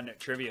fun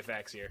trivia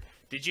facts here.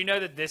 Did you know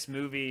that this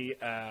movie?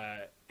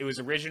 It was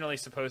originally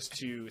supposed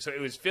to. So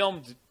it was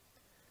filmed.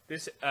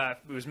 It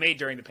was made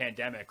during the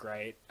pandemic,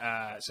 right?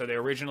 So they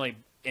were originally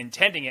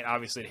intending it,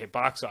 obviously, to hit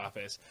box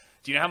office.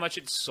 Do you know how much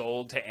it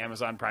sold to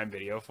Amazon Prime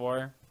Video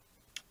for?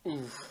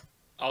 Oof.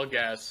 I'll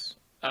guess.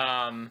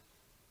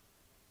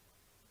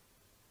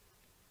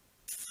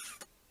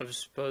 It was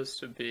supposed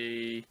to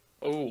be.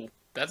 Oh,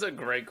 that's a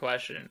great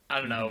question. I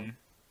don't know.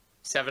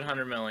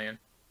 $700 million.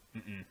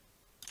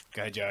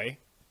 Go ahead, Joey.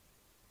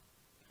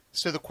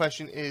 So the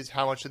question is,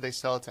 how much did they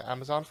sell it to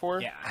Amazon for?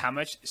 Yeah, how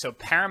much? So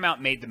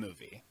Paramount made the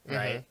movie,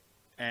 right?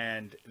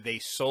 And they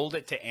sold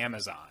it to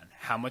Amazon.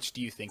 How much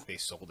do you think they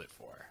sold it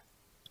for?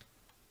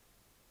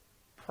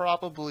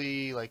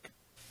 Probably like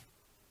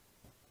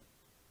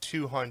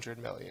 200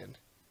 million.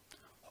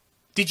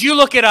 Did you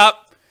look it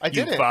up? I you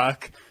didn't.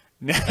 Fuck.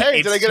 Hey,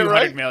 It's did I get it 200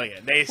 right?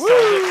 million. They sold it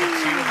for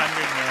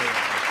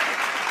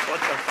 200 What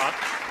the fuck?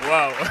 million.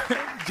 Whoa.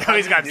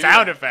 Joey's got do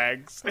sound that?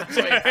 effects. Wait,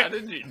 how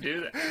did you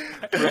do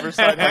that?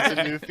 Riverside has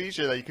a new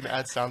feature that you can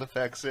add sound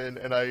effects in,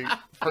 and I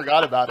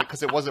forgot about it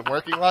because it wasn't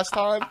working last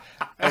time.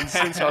 And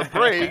since our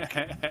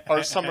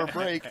summer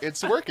break,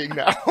 it's working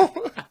now.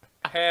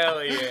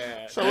 Hell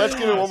yeah. So let's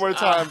give it one more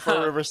time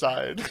for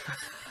Riverside.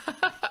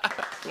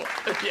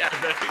 Yeah,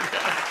 there you go.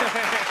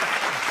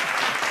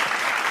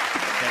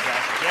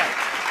 Fantastic.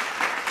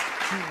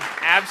 Yeah.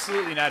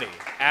 Absolutely nutty.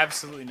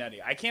 Absolutely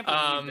nutty. I can't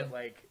believe that,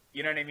 like,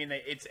 you know what I mean?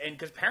 That it's, and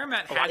because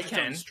Paramount Oh, I has its own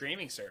can.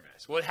 streaming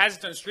service. Well, it has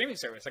its own streaming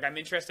service. Like, I'm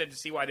interested to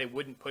see why they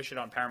wouldn't push it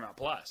on Paramount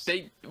Plus.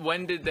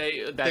 When did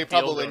they? That They deal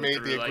probably go made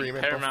through, the like,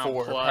 agreement Paramount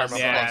before Plus?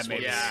 Paramount Yeah, Plus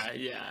maybe. was.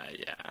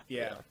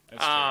 Yeah.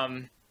 That's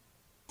true.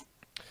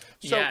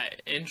 So- Yeah,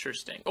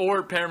 interesting.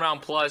 Or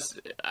Paramount Plus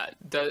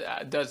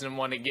doesn't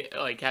want to get,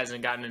 like,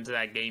 hasn't gotten into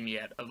that game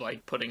yet of,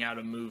 like, putting out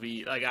a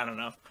movie. Like, I don't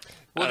know.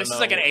 Well, I this don't is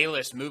like know. an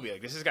A-list movie.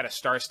 Like, this has got a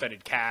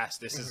star-studded cast.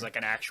 This is like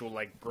an actual,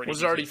 like, British.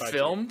 Was it already budget.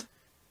 filmed?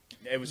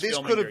 It was. This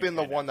filming could have during been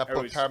the pandemic. one that Or it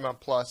put was- Paramount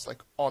Plus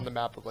like on the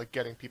map of like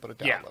getting people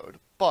to Yeah. download.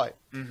 But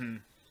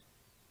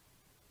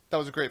that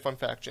was a great fun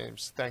fact,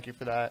 James. Thank you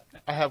for that.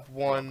 I have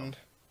one.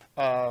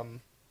 I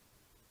want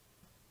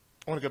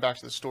to go back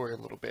to the story a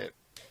little bit,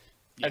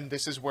 and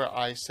this is where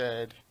I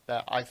said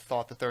that I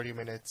thought the 30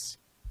 minutes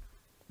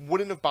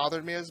wouldn't have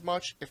bothered me as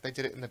much if they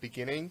did it in the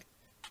beginning,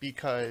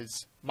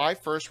 because my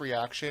first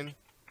reaction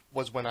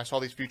was when I saw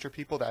these future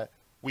people that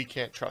we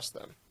can't trust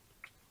them.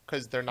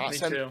 Because they're not Me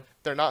too.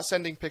 they're not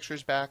sending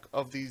pictures back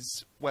of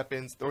these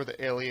weapons or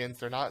the aliens.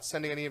 They're not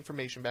sending any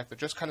information back. They're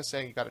just kind of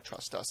saying you got to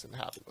trust us and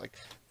have it. Like,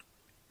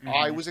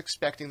 I was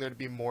expecting there to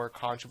be more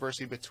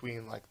controversy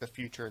between like the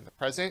future and the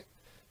present,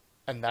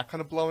 and that kind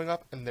of blowing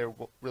up. And there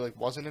really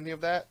wasn't any of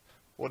that.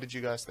 What did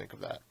you guys think of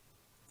that?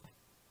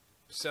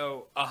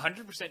 So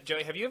 100%,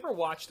 Joey. Have you ever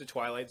watched The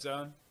Twilight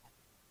Zone?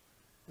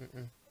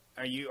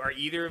 Are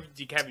either of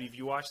you, Kevin? Have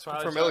you watched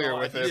Twilight Zone? Familiar at all?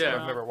 with Have it, you but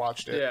seen I've never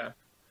watched it. Yeah.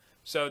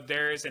 So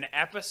there's an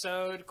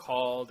episode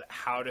called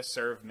How to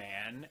Serve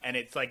Man, and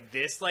it's like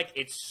this, like,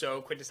 it's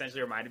so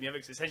quintessentially reminded me of it,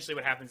 'cause essentially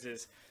what happens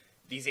is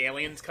these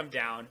aliens come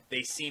down,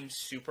 they seem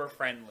super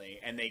friendly,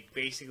 and they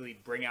basically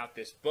bring out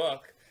this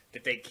book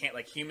that they can't,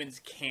 like, humans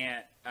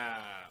can't,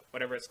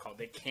 whatever it's called,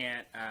 they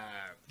can't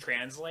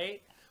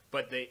translate,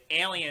 but the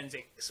aliens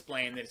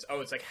explain that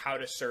it's like how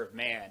to serve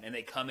man, and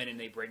they come in and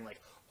they bring,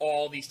 like,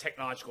 all these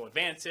technological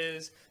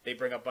advances. They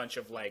bring a bunch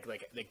of like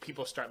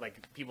people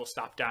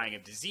stop dying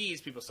of disease,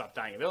 people stop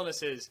dying of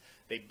illnesses.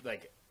 They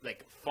like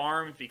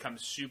farms become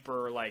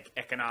super like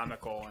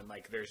economical, and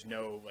like there's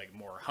no like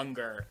more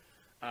hunger.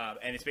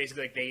 And it's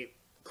basically like they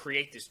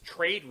create this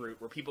trade route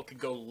where people could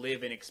go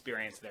live and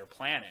experience their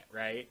planet,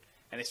 right?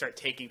 And they start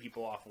taking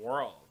people off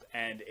world.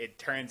 And it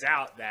turns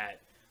out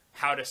that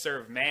How to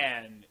Serve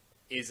Man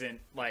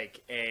isn't like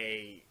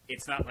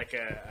it's not like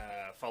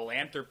a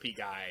philanthropy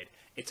guide.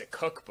 It's a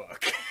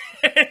cookbook.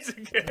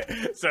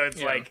 So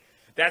it's like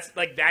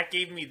that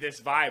gave me this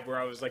vibe where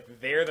I was like,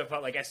 they're the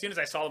like, as soon as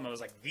I saw them, I was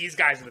like, these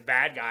guys are the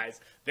bad guys.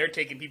 They're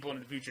taking people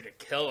into the future to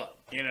kill them.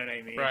 You know what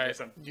I mean? Right.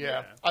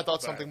 Yeah, I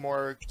thought something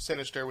more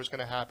sinister was going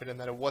to happen, and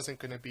that it wasn't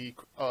going to be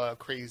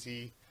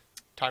crazy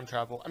time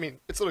travel. I mean,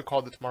 it's literally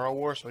called the Tomorrow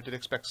War, so I did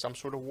expect some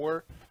sort of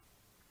war,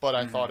 but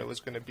I thought it was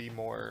going to be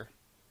more.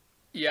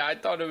 Yeah, I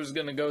thought it was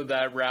gonna go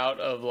that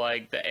route of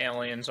like the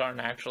aliens aren't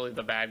actually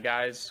the bad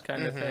guys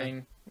kind of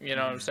thing. You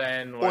know what I'm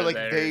saying? Or Where like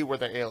they're- they were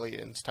the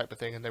aliens type of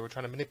thing, and they were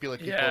trying to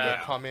manipulate people Yeah.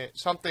 to come in.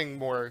 Something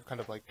more kind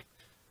of like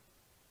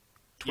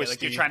Yeah, twisty.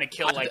 like you're trying to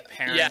kill like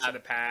parents Yeah. of the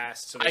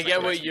past. So I there's, get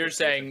like, what less you're people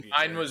saying. in the future.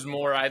 Mine was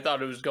more. I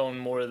thought it was going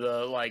more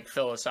the like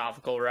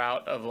philosophical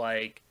route of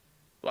like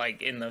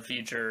in the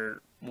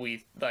future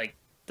we like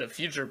the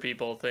future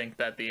people think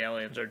that the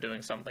aliens are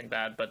doing something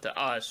bad, but to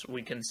us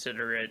we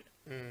consider it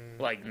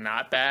like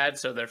not bad.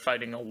 So they're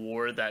fighting a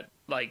war that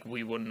like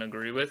we wouldn't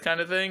agree with, kind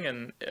of thing.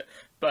 And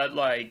but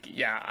like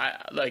yeah,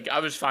 I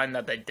was fine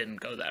that they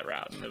didn't go that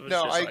route. And it was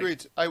No, just, I like,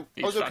 agreed. I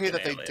these was okay fucking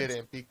that they aliens.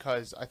 didn't,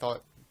 because I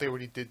thought they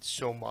already did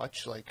so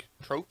much like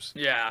tropes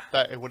Yeah.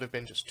 that it would have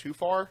been just too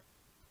far.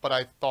 But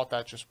I thought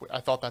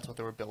that's what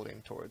they were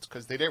building towards,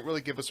 because they didn't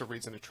really give us a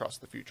reason to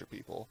trust the future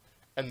people,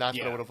 and that's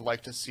what I Yeah. would have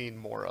liked to seen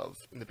more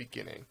of in the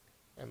beginning,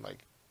 and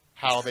like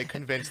how they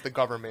convinced the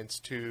governments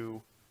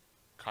to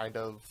kind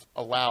of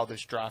allow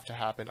this draft to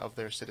happen of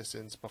their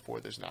citizens before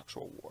there's an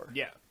actual war.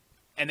 Yeah.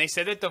 And they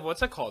said that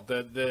what's it called?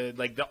 The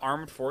like the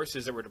armed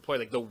forces that were deployed,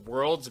 like the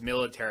world's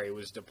military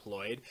was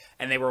deployed,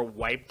 and they were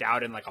wiped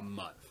out in like a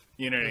month.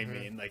 You know what I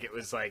mean? Like it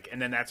was like, and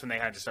then that's when they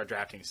had to start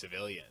drafting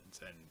civilians,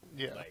 and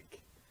Yeah.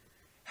 like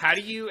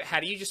how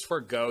do you just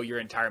forgo your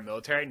entire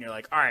military and you're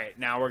like, all right,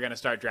 now we're gonna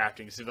start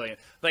drafting civilian?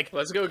 Like,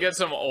 Let's go get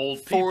some old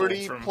people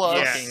 40 from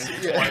plus,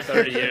 fucking yeah. 20,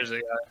 30 years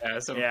ago. Yeah,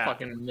 some Yeah.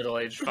 fucking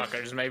middle-aged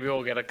fuckers. Maybe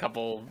we'll get a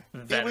couple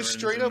veterans. It was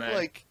straight in up there.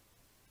 like,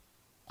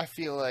 I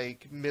feel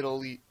like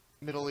Middle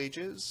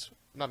Ages,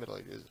 not Middle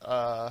Ages,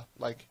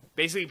 like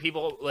basically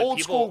people like old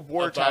people school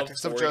war above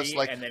tactics of 40, just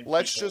like, and then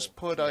let's people- just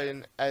put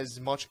in as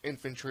much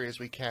infantry as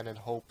we can and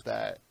hope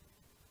that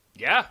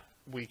yeah.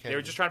 we can. They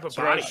were just trying to put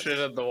throw bodies. shit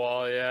at the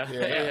wall. Yeah.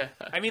 Yeah.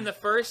 I mean, the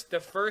first,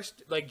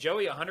 like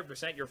Joey,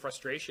 100% your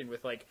frustration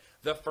with like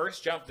the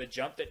first jump, the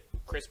jump that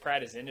Chris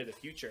Pratt is into the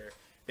future.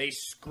 They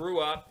screw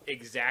up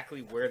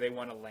exactly where they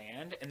want to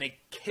land, and they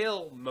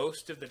kill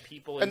most of the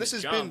people in And this the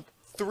has jump. been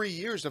 3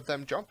 years of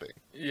them jumping.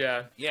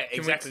 Yeah. Yeah, Can we-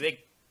 exactly.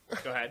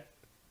 Go ahead.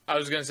 I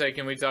was gonna say,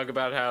 can we talk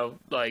about how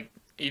like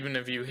even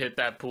if you hit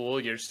that pool,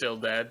 you're still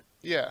dead?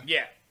 Yeah.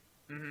 Yeah.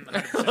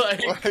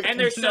 Like, And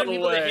there's some no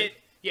people that way. hit.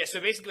 Yeah,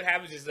 so basically what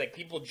happens is like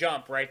people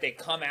jump, right? They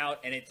come out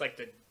and it's like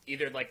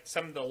either like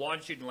some of the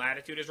longitude and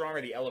latitude is wrong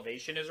or the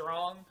elevation is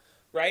wrong,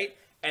 right?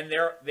 And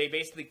they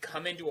basically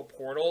come into a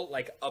portal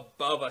like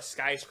above a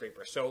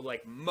skyscraper. So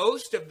like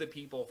most of the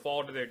people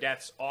fall to their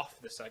deaths off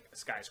the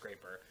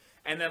skyscraper,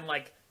 and then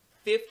like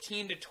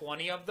 15 to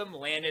 20 of them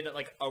landed at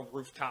like a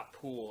rooftop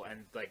pool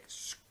and like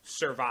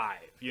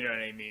survive. You know what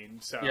I mean?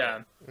 So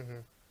Yeah.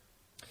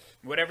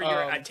 whatever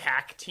your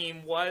attack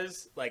team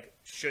was, like,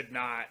 should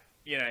not,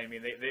 you know what I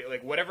mean? They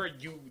like, whatever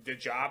the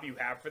job you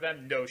have for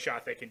them, no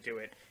shot they can do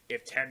it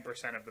if 10%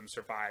 of them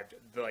survived,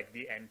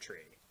 the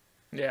entry.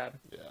 Yeah.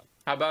 Yeah.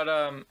 How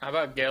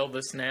about Gail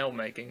the Snail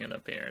making an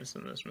appearance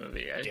in this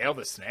movie? Gail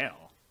the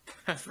Snail.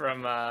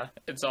 From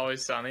It's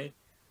Always Sunny.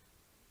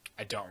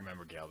 I don't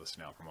remember Gail the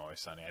Snail from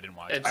Always Sunny. I didn't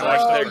watch It's it. like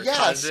Oh, their yes,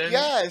 cousin.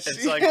 yes,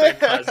 It's like yeah. their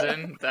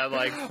cousin that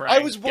like Frank I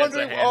was gets a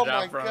wondering. Oh my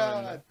handout from.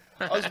 god!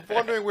 I was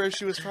wondering where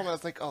she was from. I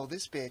was like, "Oh,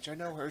 this bitch! I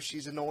know her.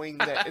 She's annoying."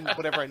 That and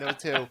whatever I know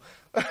too.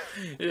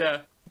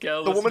 Yeah,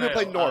 Gail The woman who Snail.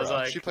 played I Nora. was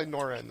like, She played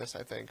Nora in this.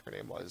 I think her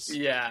name was.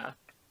 Yeah,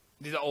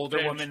 The older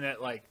Bitch. woman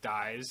that, like,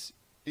 dies.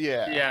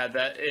 Yeah.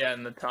 yeah,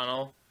 in the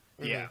tunnel.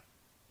 Yeah.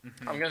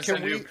 I'm gonna Can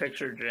send you a we-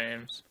 picture,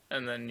 James,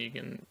 and then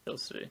you'll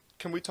see.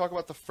 Can we talk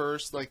about the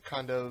first like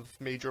kind of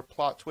major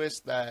plot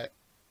twist that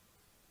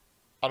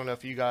I don't know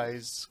if you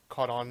guys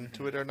caught on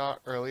to it or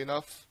not early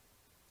enough?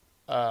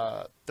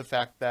 The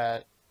fact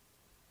that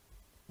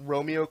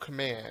Romeo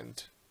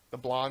Command, the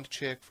blonde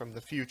chick from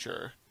the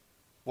future,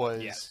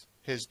 was Yes.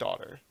 his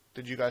daughter.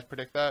 Did you guys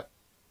predict that?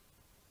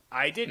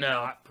 I did No.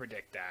 not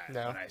predict that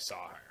No. when I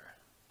saw her.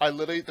 I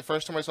literally, the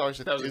first time I saw her, I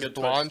said, That was a is good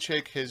blonde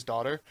chick his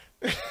daughter?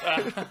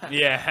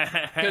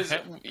 Yeah. Because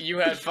you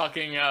had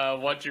fucking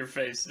what's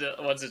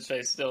its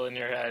face still in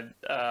your head.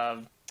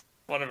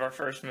 One of our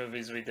first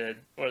movies we did,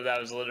 where that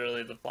was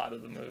literally the plot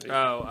of the movie.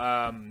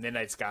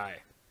 Midnight Sky.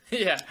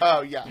 Yeah.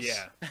 Oh, yes.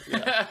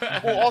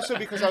 Yeah. Well, also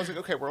because I was like,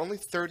 okay, we're only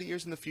 30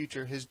 years in the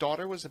future. His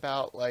daughter was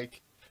about, like,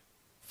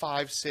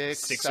 5, 6,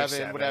 6 or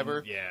 7,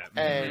 whatever. Yeah.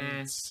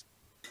 And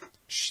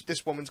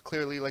this woman's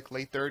clearly, like,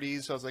 late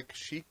 30s. So I was like,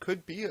 she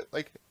could be,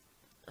 like,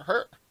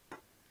 her.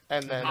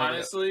 And then...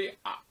 Honestly,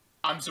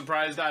 I'm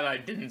surprised that I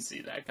didn't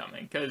see that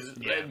coming, because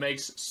Yeah. it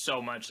makes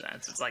so much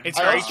sense. It's like, It's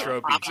very also-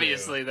 tropey,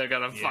 obviously too. they're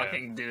gonna Yeah.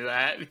 fucking do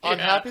that. I'm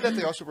Yeah. happy that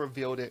they also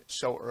revealed it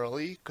so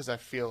early, because I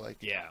feel like...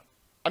 Yeah.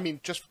 I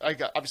mean,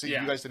 obviously Yeah.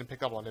 you guys didn't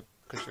pick up on it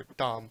because you're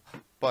dumb,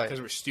 but Because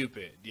we're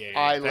stupid. Yeah.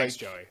 I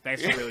Thanks, like- Joey.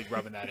 Thanks for really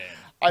rubbing that in.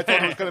 I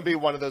thought it was going to be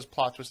one of those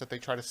plot twists that they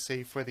try to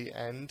save for the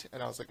end,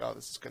 and I was like, oh,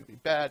 this is going to be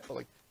bad. But,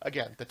 like,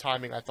 again, the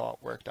timing I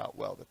thought worked out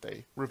well, that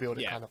they revealed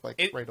it Yeah. kind of, like,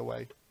 It- right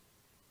away.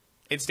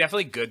 It's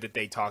definitely good that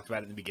they talked about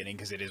it in the beginning,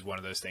 because it is one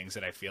of those things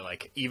that I feel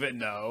like, even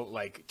though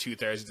like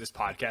 2/3 of this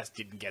podcast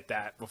didn't get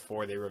that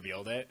before they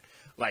revealed it,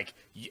 like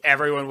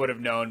everyone would have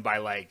known by,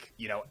 like,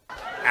 you know,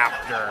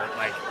 after,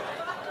 like,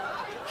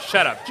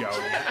 shut up,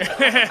 Joey.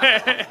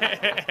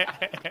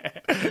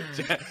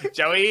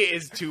 Joey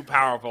is too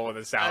powerful with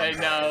a sound. I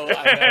know.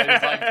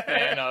 It's like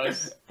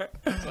Thanos.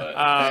 But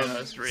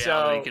Thanos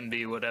reality so- can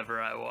be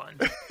whatever I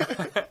want.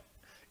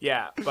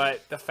 Yeah,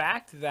 but the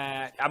fact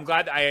that I'm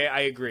glad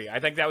I agree. I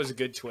think that was a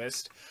good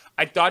twist.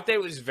 I thought that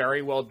it was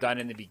very well done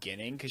in the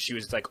beginning, because she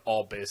was like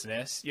all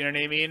business, you know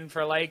what I mean,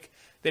 for like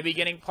the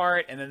beginning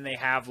part, and then they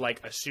have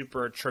like a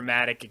super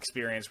traumatic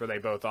experience where they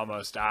both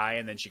almost die,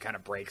 and then she kind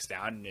of breaks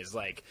down and is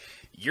like,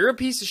 "You're a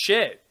piece of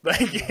shit.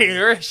 Like,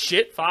 you're a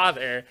shit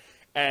father."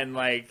 And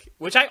like,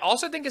 which I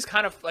also think is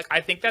kind of like,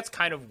 I think that's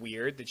kind of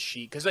weird that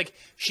because like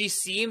she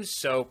seems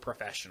so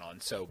professional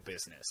and so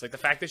business. Like the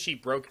fact that she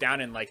broke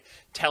down and like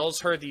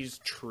tells her these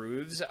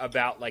truths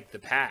about like the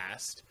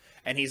past,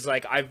 and he's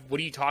like, what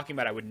are you talking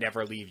about? I would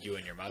never leave you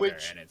and your mother.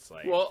 Which- And it's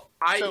like, Well,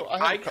 So I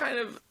have I a cou- kind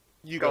of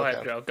You go go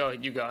ahead, Kev. Joe. Go.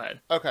 You go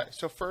ahead. Okay,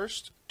 so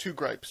first, 2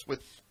 gripes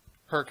with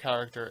her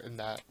character in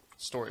that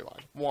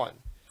storyline. One,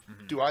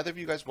 do either of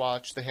you guys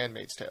watch The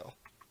Handmaid's Tale?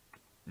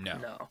 no.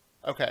 No.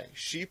 Okay,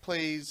 she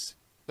plays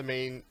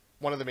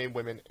one of the main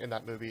women in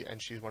that movie, and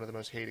she's one of the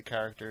most hated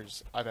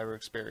characters I've ever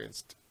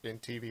experienced in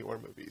TV or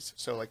movies.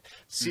 So like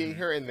seeing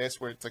her in this,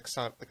 where it's like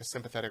a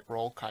sympathetic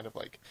role, kind of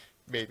like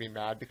made me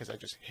mad because I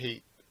just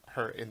hate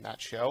her in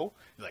that show.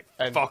 Like,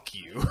 And fuck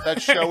you.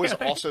 That show is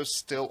also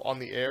still on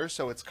the air,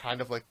 so it's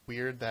kind of like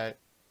weird that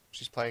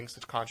she's playing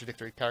such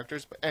contradictory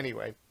characters. But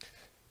anyway,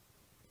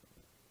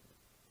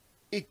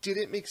 it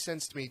didn't make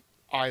sense to me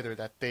either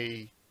that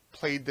they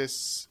played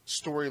this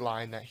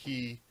storyline that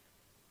he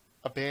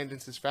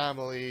abandons his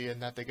family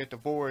and that they get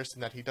divorced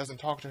and that he doesn't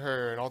talk to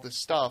her and all this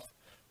stuff,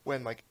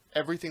 when like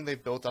everything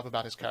they've built up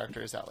about his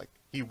character is that like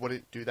he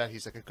wouldn't do that.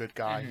 He's like a good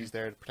guy. He's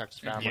there to protect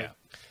his family. Yeah.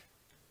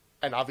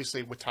 And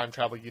obviously with time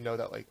travel, you know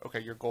that like,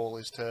 okay, your goal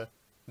is to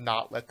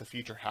not let the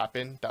future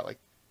happen. That like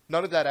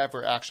none of that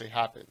ever actually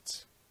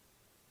happens.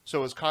 So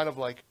it was kind of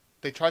like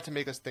they tried to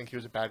make us think he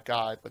was a bad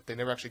guy, but they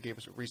never actually gave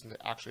us a reason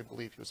to actually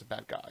believe he was a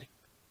bad guy.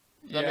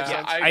 Does that make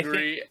sense? I I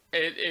agree.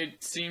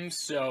 It seems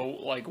so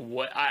like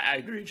what I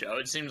agree, Joe.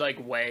 It seems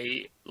like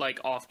way like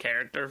off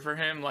character for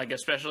him, like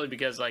especially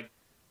because like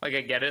I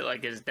get it,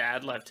 like his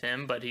dad left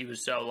him, but he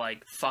was so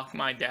like fuck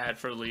my dad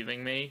for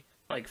leaving me,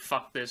 like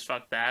fuck this,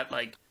 fuck that.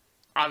 Like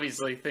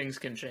obviously things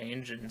can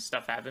change and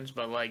stuff happens,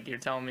 but like you're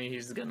telling me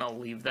he's gonna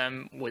leave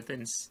them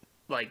within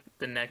like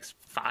the next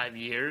 5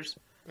 years.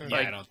 Yeah,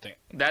 Like, I don't think.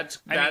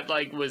 that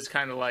like was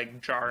kind of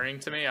like jarring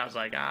to me. I was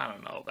like, I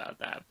don't know about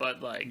that,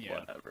 but like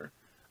Yeah. whatever.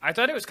 I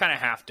thought it was kind of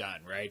half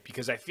done, right?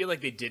 Because I feel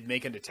like they did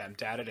make an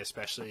attempt at it,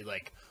 especially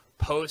like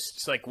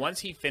posts. Like once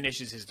he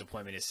finishes his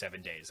deployment is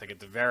 7 days. Like at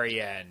the very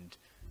end,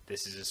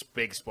 this is a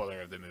big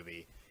spoiler of the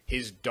movie.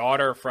 His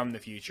daughter from the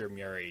future,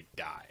 Murray,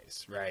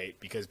 dies, right?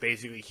 Because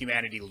basically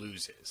humanity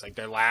loses. Like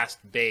their last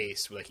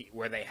base, like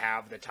where they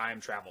have the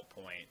time travel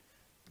point,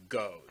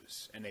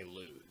 goes and they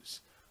lose.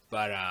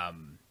 But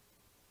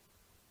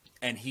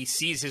and he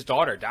sees his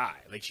daughter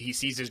die. Like he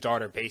sees his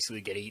daughter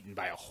basically get eaten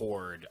by a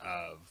horde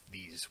of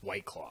these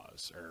white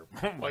claws or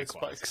White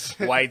spikes.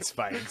 white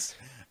spikes.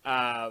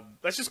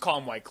 Let's just call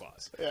them white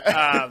claws.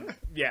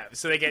 Yeah.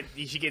 So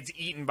she gets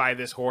eaten by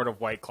this horde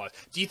of white claws.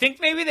 Do you think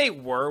maybe they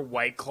were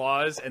white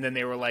claws and then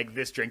they were like,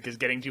 this drink is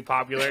getting too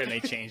popular and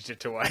they changed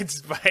it to white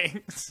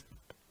spikes?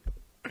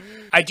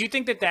 I do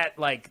think that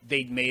like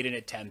they made an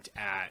attempt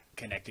at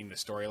connecting the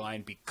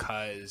storyline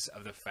because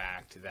of the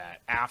fact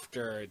that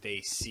after they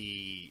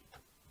see,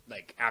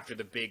 like after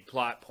the big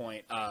plot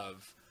point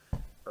of,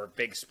 or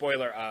big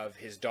spoiler of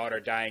his daughter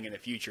dying in the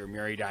future,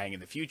 Murray dying in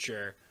the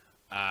future,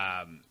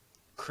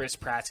 Chris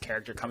Pratt's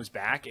character comes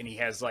back and he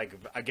has like,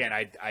 again,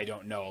 I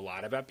don't know a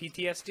lot about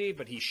PTSD,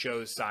 but he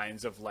shows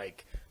signs of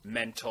like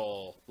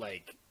mental,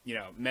 like, you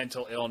know,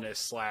 mental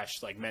illness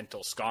 / like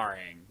mental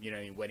scarring, you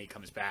know, when he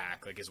comes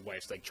back. Like his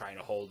wife's like trying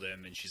to hold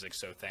him and she's like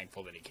so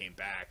thankful that he came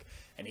back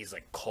and he's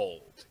like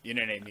cold, you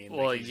know what I mean?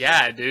 Well, like,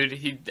 yeah, dude.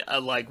 He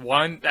like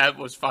one that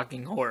was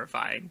fucking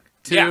horrifying.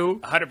 Yeah, Two,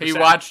 100%. he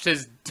watched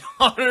his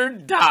daughter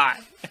die.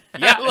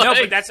 Yeah, no,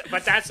 Like-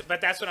 but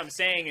that's what I'm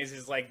saying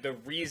is like the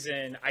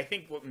reason. I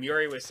think what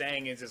Murray was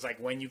saying is like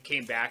when you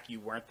came back, you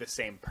weren't the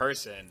same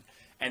person,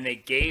 and they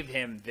gave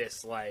him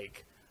this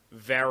like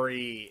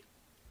very,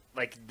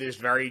 like this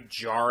very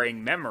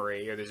jarring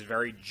memory or this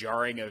very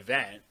jarring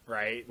event,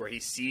 right, where he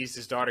sees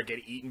his daughter get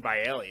eaten by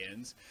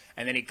aliens,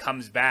 and then he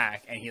comes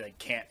back and he like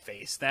can't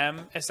face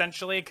them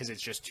essentially because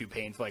it's just too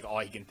painful. Like all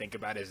he can think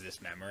about is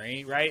this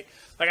memory, right?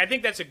 Like I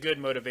think that's a good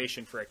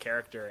motivation for a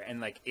character, and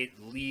like it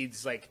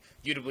leads like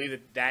you to believe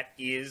that that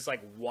is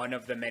like one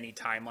of the many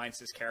timelines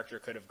this character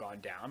could have gone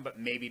down, but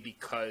maybe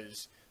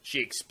because she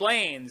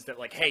explains that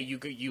like, hey,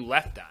 you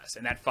left us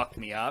and that fucked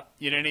me up,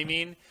 you know what I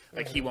mean?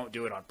 Like he won't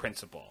do it on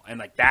principle, and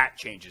like that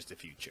changes the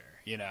future,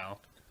 you know?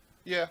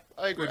 Yeah,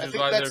 I agree. Which I is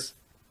think why that's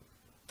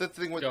the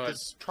thing with Go ahead.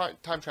 this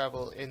time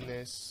travel in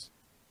this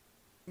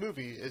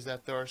movie is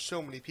that there are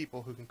so many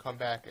people who can come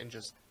back and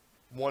just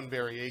one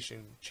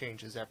variation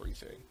changes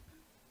everything.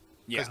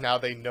 Yeah. Because now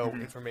they know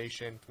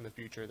information from the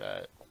future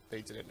that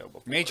they didn't know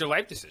before. Major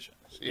life decisions.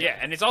 Yeah. Yeah,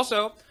 and it's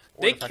also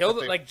Or they the fact killed that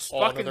it. they Like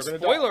all know fucking they're gonna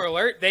spoiler die.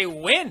 alert, they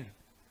win.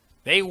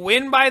 They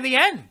win by the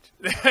end.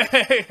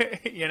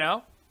 You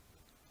know,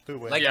 Who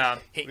wins? like Yeah.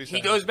 he, What are you he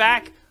saying? goes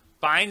back,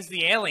 finds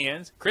the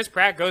aliens. Chris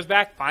Pratt goes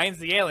back, finds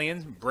the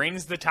aliens,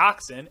 brings the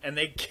toxin, and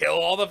they kill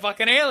all the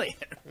fucking aliens.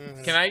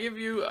 Can I give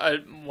you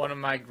one of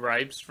my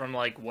gripes from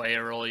like way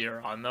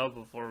earlier on though?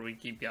 Before we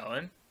keep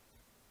going,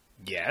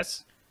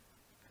 Yes.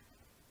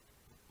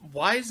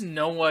 why does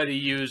nobody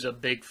use a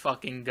big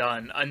fucking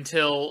gun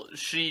until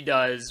she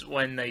does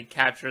when they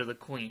capture the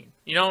queen?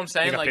 You know what I'm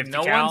saying? Like a Like 50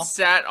 no cal? one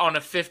sat on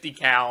a 50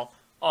 cal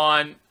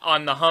on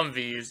the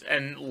Humvees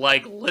and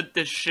like lit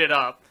this shit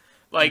up.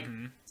 Like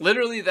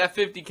literally, that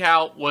 50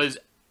 cal was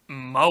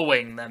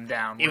mowing them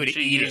down It when would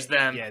she eat used it.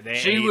 them. Yeah,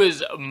 she ate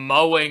was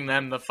mowing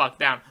them the fuck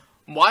down.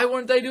 Why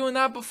weren't they doing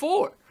that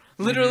before?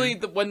 Literally,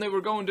 when they were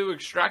going to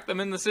extract them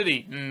in the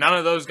city, none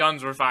of those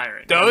guns were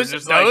firing. It was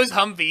Those just like,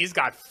 Humvees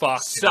got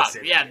fucked. in the sucked.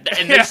 city. Yeah,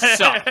 and they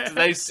sucked.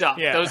 They sucked.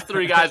 Yeah. Those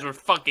three guys were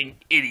fucking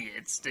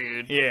idiots,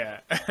 dude.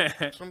 Yeah.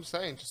 That's what I'm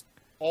saying. Just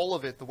all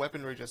of it, the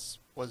weaponry just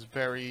was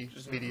very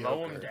Just mediocre.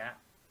 mow them down.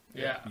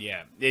 Yeah.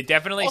 Yeah. It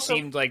definitely Also-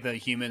 seemed like the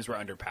humans were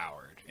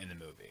underpowered in the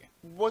movie.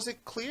 Was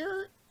it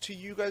clear to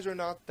you guys or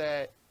not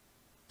that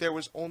there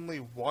was only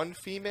one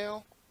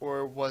female,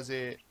 or was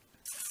it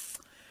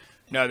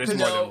No, there's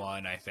more No. than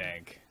one, I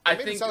think. I It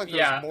made it think, sound like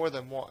yeah. there's more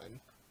than one,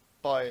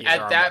 but Yeah. there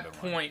At are that more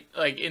than one. point,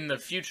 like in the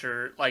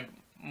future, like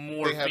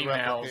more they had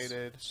females.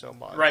 replicated so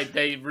much. Right,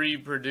 they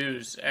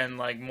reproduce and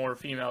like more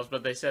females,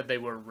 but they said they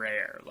were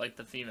rare. Like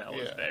the female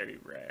was Yeah. very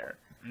rare.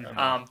 And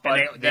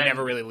But they then-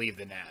 never really leave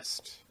the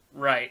nest.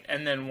 Right,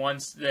 and then when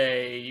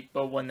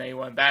they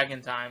went back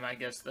in time, I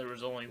guess there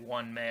was only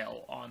one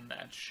male on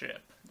that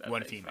ship. That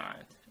One they female.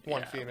 find.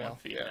 One Yeah, female, One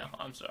female. yeah.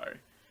 I'm sorry.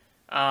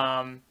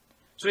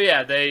 So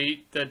yeah,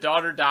 the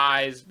daughter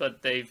dies,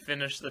 but they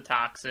finish the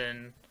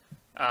toxin,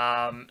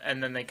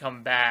 and then they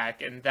come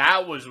back, and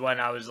that was when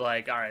I was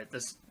like, all right,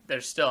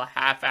 there's still a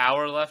half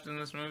hour left in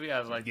this movie. I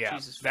was like, Yeah,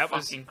 Jesus that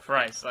was- fucking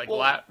Christ, like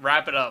Well-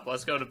 wrap it up,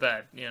 let's go to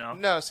bed, you know?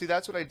 No, see,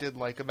 that's what I did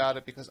like about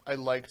it, because I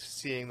liked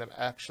seeing them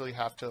actually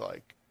have to,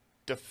 like,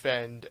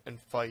 defend and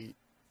fight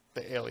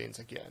the aliens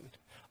again.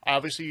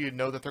 Obviously, you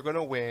know that they're going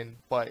to win,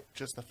 but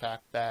just the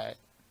fact that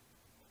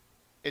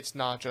it's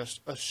not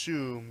just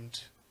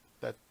assumed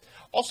that...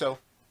 Also,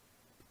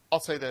 I'll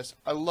say this.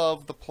 I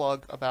love the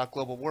plug about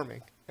global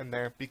warming in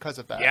there because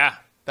of that. Yeah.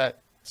 That,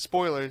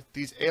 spoiler,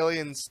 these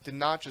aliens did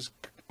not just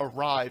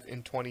arrive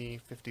in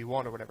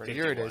 2051 or whatever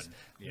year it is. 51,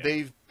 yeah.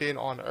 They've been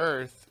on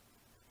Earth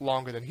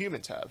longer than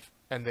humans have,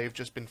 and they've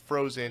just been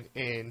frozen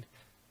in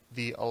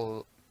the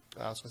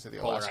I was going to say the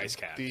Polar Alaskan- ice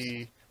caps.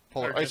 the Or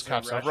polar ice just a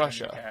caps of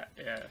Russian Russia,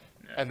 yeah.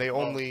 and they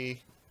Well,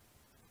 only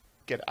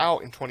get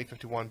out in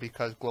 2051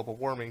 because global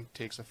warming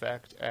takes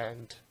effect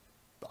and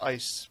the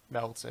ice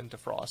melts and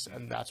defrosts,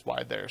 and that's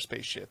why their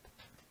spaceship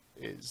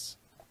is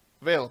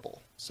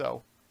available.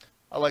 So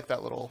I like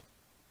that little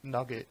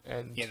nugget,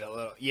 and It's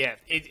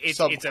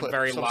a Subclip,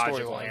 very some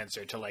logical storyline.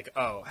 answer to like,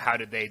 oh, how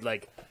did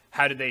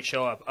they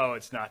show up? Oh,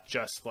 it's not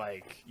just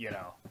like,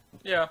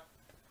 Yeah,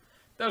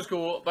 that was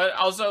cool. But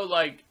also,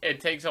 like, it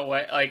takes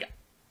away, like,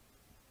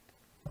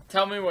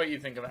 tell me what you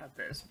think about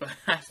this. But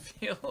I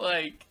feel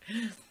like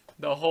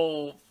the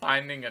whole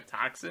finding a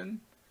toxin,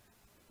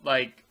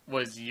 like,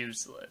 was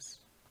useless.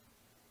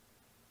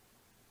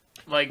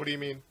 Like, what do you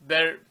mean?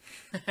 there,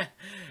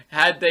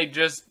 had they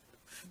just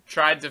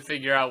tried to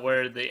figure out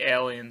where the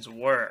aliens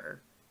were,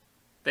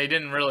 they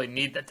didn't really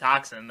need the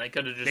toxin. They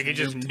could have just they could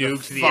just nuked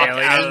nuke the fuck out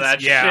aliens. of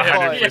that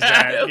Yeah, shit.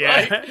 100%.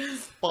 Yeah. Like,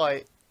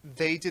 But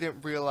they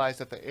didn't realize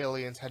that the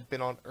aliens had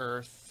been on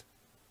Earth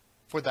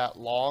for that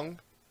long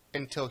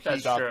until he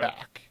That's got true.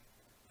 back.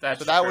 that's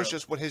So that true. was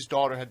just what his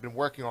daughter had been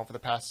working on for the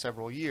past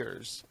several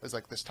years, is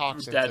like this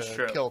toxin That's to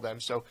true. kill them.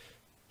 So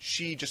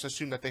she just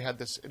assumed that they had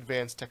this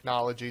advanced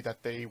technology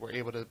that they were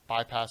able to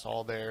bypass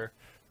all their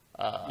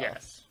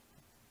yes.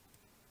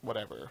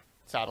 whatever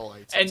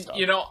satellites And stuff.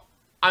 you know,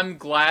 I'm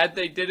glad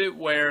they did it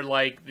where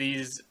like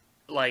these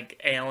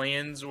like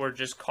aliens were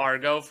just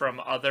cargo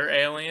from other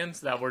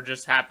aliens that were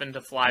just happened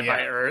to fly by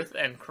Yeah. Earth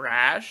and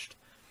crashed.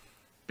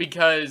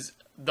 Because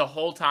the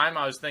whole time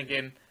I was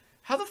thinking,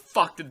 how the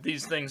fuck did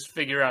these things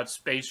figure out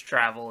space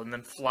travel and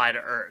then fly to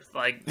Earth?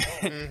 Like,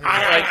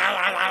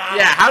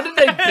 yeah, how did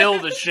they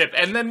build a ship?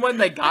 And then when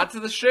they got to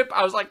the ship,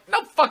 I was like,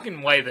 no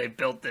fucking way they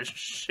built this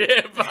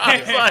ship. I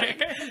was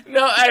like,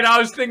 no, and I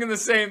was thinking the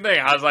same thing.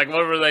 I was like,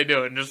 what were they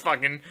doing? Just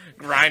fucking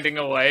grinding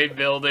away,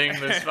 building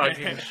this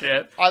fucking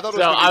ship. I thought it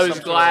was so gonna be I was some sort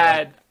of,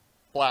 glad.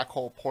 black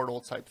hole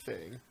portal type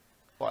thing.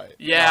 But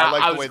Yeah, I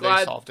like I the was way glad-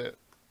 they solved it.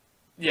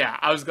 Yeah,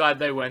 I was glad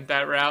they went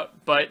that route,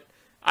 but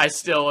I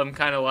still am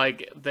kind of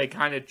like, they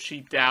kind of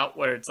cheaped out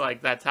where it's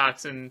like that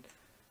toxin,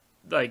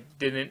 like,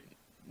 didn't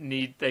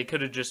need, they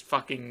could have just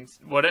fucking,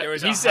 what, There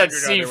was he said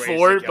 100 other ways to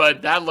C4, kill but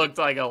it. that looked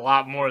like a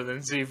lot more than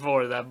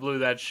C4 that blew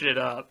that shit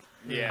up.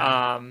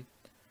 Yeah.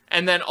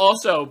 And then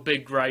also,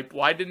 big gripe,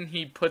 why didn't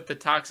he put the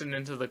toxin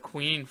into the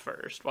queen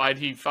first? Why'd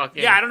he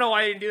fucking... Yeah, I don't know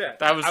why he didn't do that.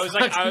 That was I was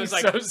like, fucking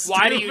so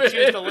why do you stupid.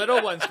 choose the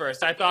little ones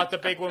first? I thought the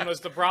big one was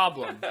the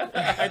problem.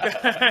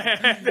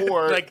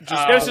 Or like,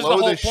 just this is the blow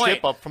whole the point.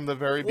 ship up from the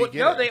very Well,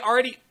 beginning. no, they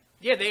already.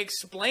 Yeah, they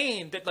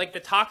explained that like the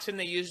toxin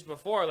they used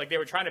before, like they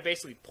were trying to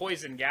basically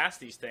poison gas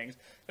these things.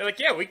 They're like,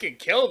 yeah, we can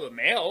kill the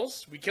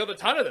males. We killed a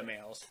ton of the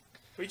males.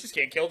 We just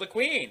can't kill the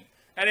queen.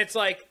 And it's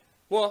like,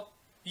 well,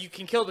 you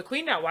can kill the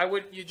queen now. Why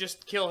wouldn't you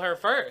just kill her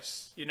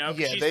first? You know, 'cause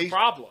Yeah, she's they the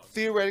problem.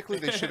 Theoretically,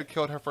 they should have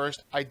killed her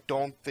first. I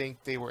don't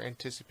think they were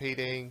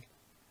anticipating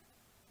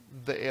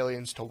the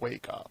aliens to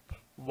wake up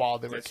while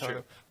they were That's killing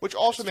true. them. Which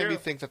also That's made me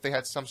true. think that they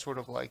had some sort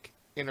of like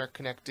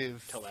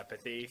interconnective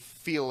Telepathy,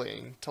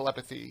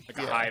 telepathy. like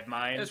yeah. a hive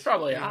mind. It's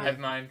probably a hive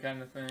mind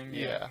kind of thing.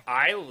 Yeah.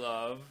 I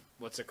love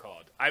what's it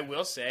called? I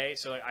will say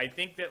so. Like, I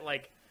think that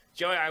like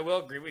Joey, I will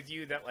agree with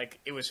you that like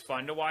it was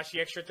fun to watch the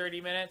extra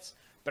 30 minutes,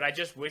 but I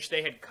just wish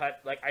they had cut.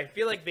 Like, I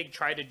feel like they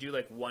tried to do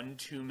like one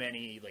too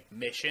many like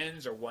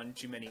missions or one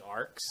too many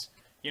arcs.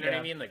 You know what I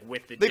Yeah. mean? Like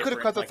with the They could have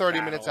different, cut the like,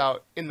 30 minutes battle.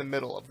 out in the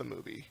middle of the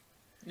movie.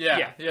 Yeah, I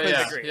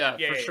yeah, agree. yeah,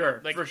 for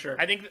sure, Like, for sure.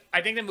 I think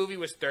the movie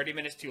was 30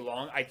 minutes too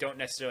long. I don't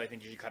necessarily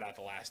think you should cut out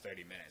the last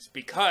 30 minutes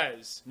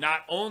because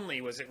not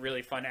only was it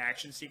really fun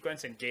action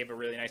sequence and gave a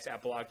really nice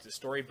epilogue to the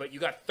story, but you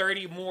got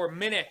 30 more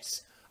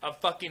minutes of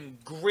fucking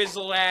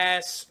grizzle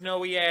ass,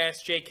 snowy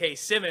ass J.K.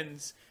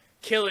 Simmons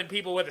killing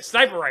people with a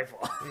sniper rifle.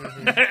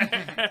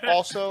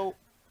 Also,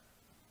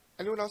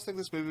 anyone else think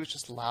this movie was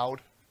just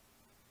loud?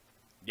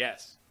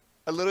 Yes.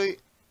 I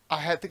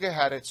think I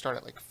had it start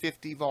at like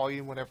 50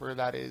 volume, whatever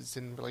that is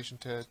in relation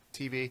to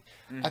TV.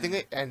 I think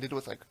it ended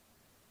with like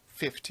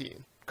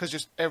 15. Because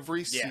just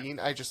every scene,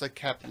 I just like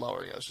kept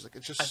lowering. I was just like,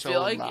 it's just so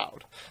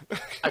loud.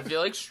 I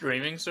feel like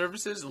streaming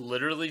services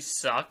literally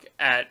suck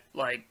at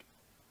like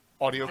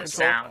Audio the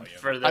control. sound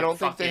for the I don't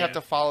think they have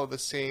fucking- to follow the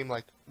same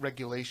like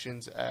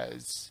regulations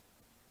as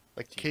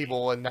like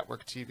cable and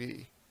network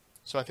TV.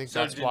 So I think So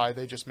that's why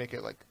they just make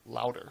it like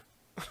louder.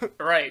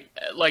 Right,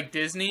 like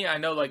Disney. I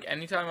know, like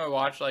anytime I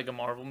watch like a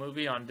Marvel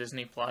movie on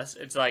Disney Plus,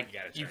 it's like You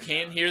gotta you turn it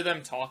can't down. hear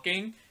them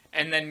talking,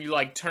 and then you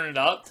like turn it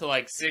up to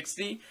like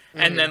 60,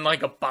 and then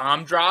like a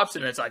bomb drops,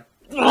 and it's like.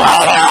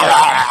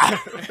 Yeah,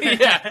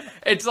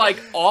 it's like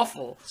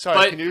awful. Sorry,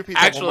 but can you repeat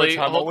that actually, one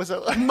more time? What was it?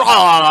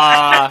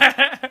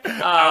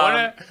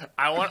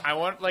 I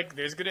want like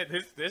there's gonna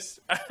this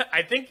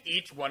I think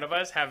each one of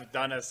us have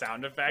done a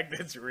sound effect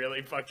that's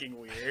really fucking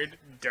weird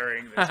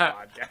during this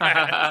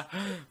podcast.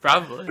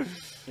 Probably.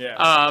 Yeah.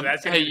 Um, so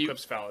that's gonna hey, be you-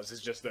 Clips Fellas,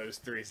 is just those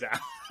three sounds.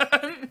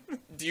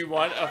 Do you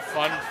want a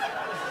fun?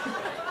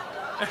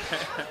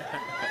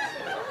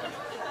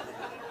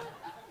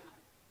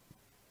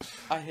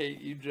 I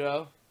hate you,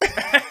 Joe.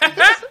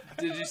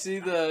 Did you see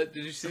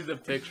the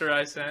picture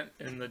I sent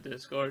in the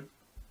Discord?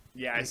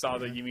 Yeah, I saw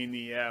that. You mean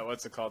the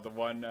what's it called? The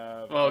one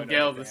Well, one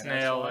Gale of the Thanos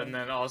snail, one? and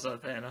then also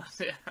Thanos.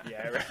 Yeah.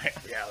 Yeah,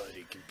 right.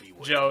 Reality can be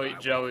what Joey I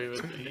Joey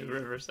want with it to the be.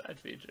 Riverside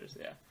features.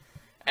 Yeah.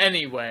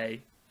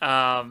 Anyway,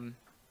 yeah,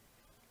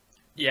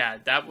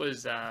 that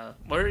was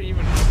where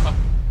even.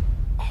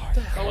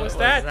 What was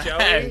that,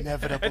 Joey?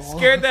 Inevitable. That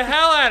scared the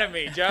hell out of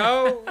me,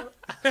 Joe.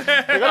 They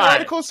got a lot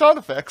Alright. of cool sound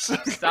effects.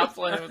 Stop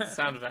playing with the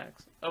sound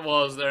effects. Oh,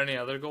 well, is there any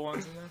other good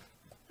ones in there?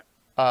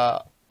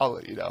 I'll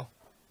let you know.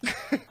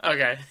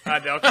 Okay.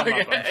 They'll come up, I'm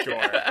Okay.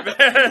 sure.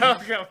 They'll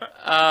come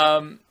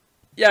up.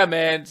 Yeah,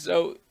 man.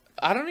 So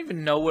I don't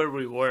even know where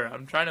we were.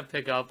 I'm trying to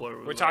pick up where we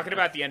were. We're talking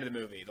about the end of the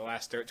movie, the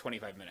last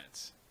 25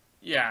 minutes.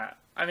 Yeah,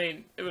 I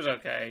mean, it was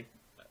okay.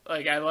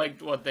 Like, I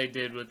liked what they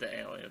did with the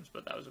aliens,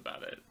 but that was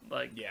about it.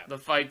 Like, Yeah. the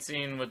fight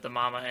scene with the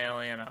mama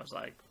alien, I was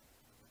like,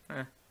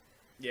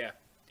 Yeah.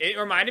 It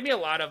reminded me a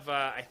lot of,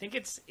 I think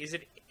is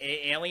it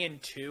Alien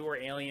 2 or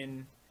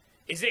Alien...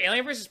 Is it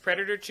Alien vs.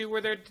 Predator 2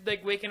 where they're,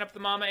 like, waking up the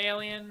mama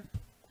alien?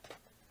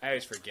 I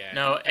always forget.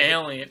 no,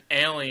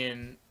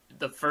 Alien,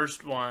 the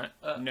first one.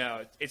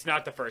 No, it's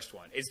not the first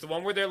one. It's the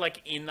one where they're,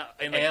 like, in the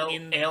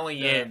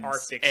aliens.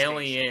 Arctic station.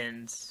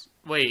 Aliens.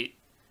 Wait.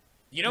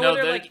 You know No,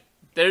 where they're, there- like,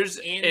 There's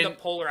in the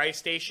polar ice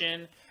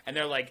station, and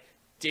they're, like,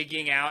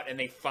 digging out, and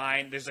they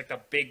find there's, like, the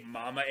big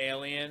mama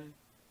alien.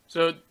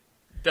 So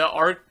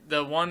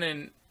the one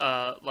in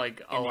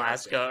like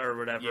Alaska Arctic. or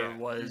whatever Yeah.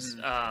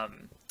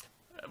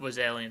 was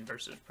Alien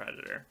versus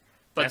Predator.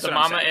 But That's the what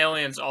I'm mama saying.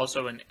 alien's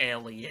also in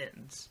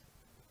Aliens.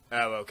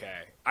 Oh,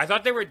 okay. I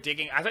thought they were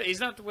digging...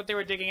 isn't that what they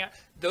were digging out?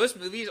 Those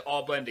movies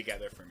all blend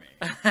together for me.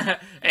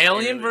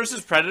 Alien really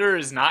versus Predator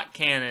is not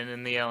canon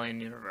in the Alien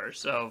universe,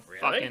 so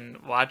Really? fucking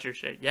watch your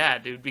shit. Yeah,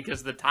 dude,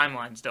 because the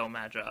timelines don't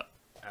match up.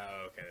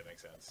 Oh, okay, that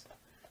makes sense.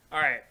 All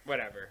right,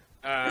 whatever.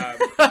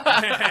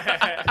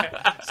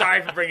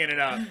 Sorry for bringing it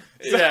up.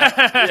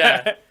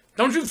 Yeah.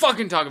 Don't you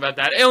fucking talk about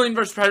that. Alien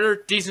vs.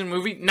 Predator, decent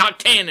movie, not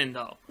canon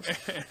though.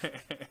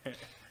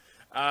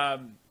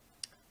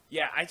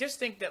 Yeah, I just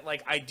think that,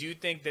 like, I do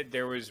think that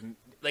there was,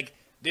 like,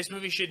 this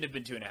movie shouldn't have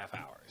been 2.5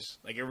 hours.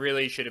 Like, it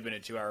really should have been a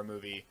 2-hour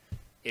movie.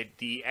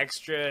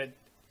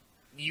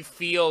 You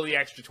feel the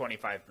extra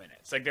 25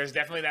 minutes. Like, there's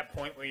definitely that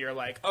point where you're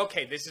like,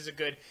 okay, this is a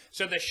good...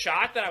 So the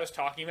shot that I was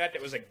talking about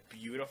that was, like,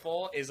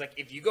 beautiful is, like,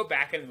 if you go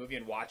back in the movie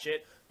and watch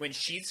it, when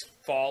she's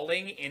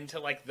falling into,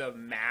 like, the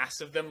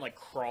mass of them, like,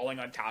 crawling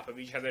on top of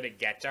each other to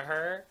get to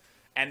her,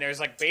 and there's,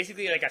 like,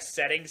 basically, like, a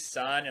setting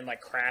sun and,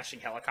 like, crashing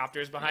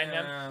helicopters behind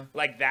Yeah. them.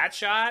 Like, that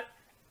shot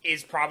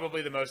is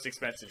probably the most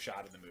expensive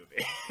shot in the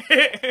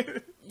movie.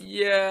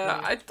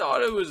 Yeah, I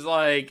thought it was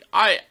like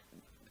I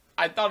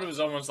thought it was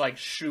almost like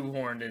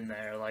shoehorned in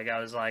there. Like I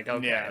was like,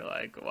 okay, Yeah.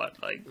 like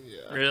what, like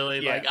Yeah. really?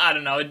 Yeah. Like I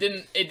don't know. It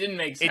didn't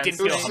make sense. didn't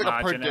It was feel just like a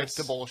homogenous.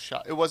 predictable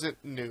shot. It wasn't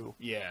new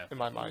Yeah. in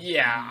my mind.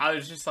 Yeah, I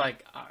was just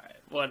like, all right,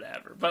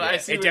 whatever. But Yeah, I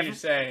see it what you're defi-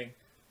 saying.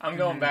 I'm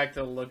going back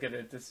to look at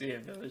it to see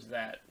if it was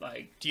that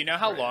like Do you know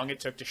how Right. long it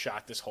took to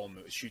shoot this whole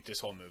movie?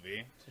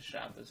 to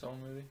shot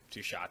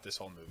this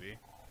whole movie.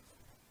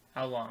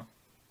 How long?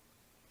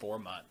 4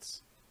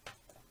 months.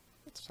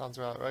 That sounds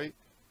about right.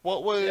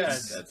 What was? Yeah,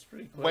 that's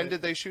pretty quick. When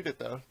did they shoot it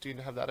though? Do you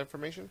have that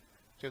information?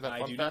 Do you have that I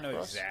fun do fact not know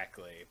for us?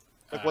 exactly.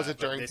 Like, was it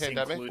but during this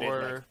pandemic included,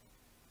 or? like,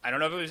 I don't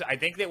know if it was. I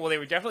think that they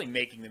were definitely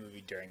making the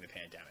movie during the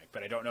pandemic,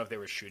 but I don't know if they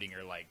were shooting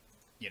or like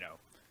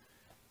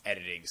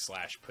editing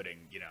 / putting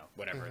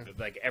whatever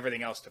like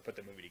everything else to put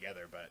the movie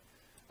together. But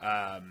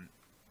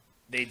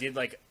they did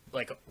like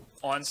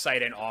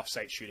on-site and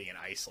off-site shooting in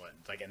Iceland,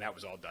 and that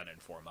was all done in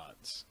 4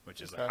 months,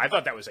 which is Okay. I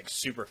thought that was like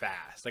super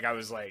fast. Like I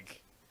was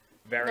like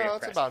very No, that's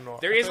impressed. about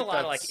normal. There I is a think lot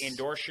of like that's-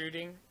 indoor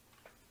shooting.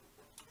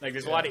 Like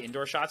there's a Yeah. lot of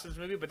indoor shots in this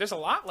movie, but there's a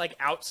lot like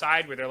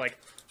outside where they're like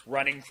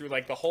running through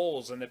like the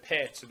holes in the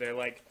pits. Or they're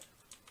like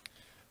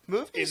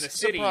Movies in the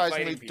city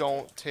surprisingly fighting people.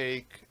 don't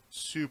take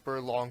super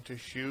long to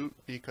shoot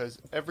because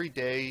every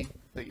day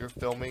that you're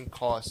filming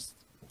costs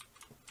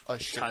a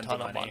shit Tons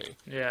ton of of money. money.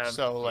 Yeah.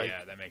 So like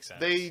yeah, that makes sense.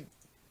 they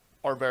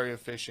are very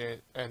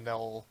efficient and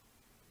they'll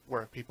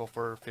work people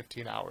for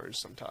 15 hours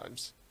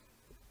sometimes.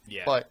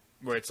 yeah, But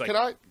where it's like can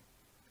I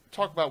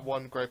talk about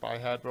one gripe I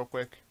had real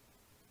quick?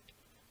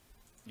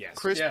 yes,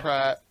 Chris Yeah.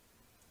 Pratt,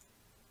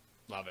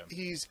 love him.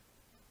 he's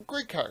a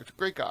great character,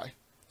 great guy.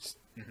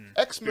 Mhm.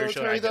 Ex-military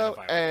Spiritually though,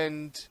 identifiable.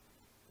 and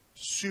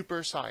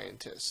super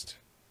scientist,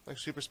 like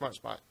super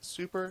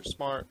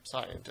smart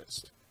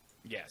scientist.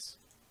 Yes,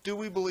 Do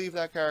we believe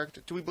that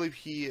character? Do we believe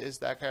he is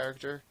that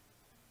character?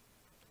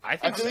 I I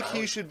think feel so. like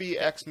he should be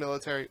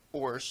ex-military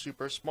or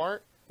super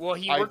smart. Well,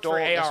 he I worked for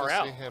don't necessarily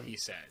ARL. see him. He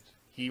said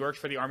he worked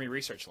for the Army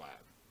Research Lab.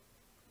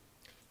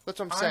 That's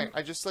what I'm I'm- saying.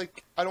 I just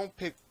like I don't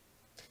pick.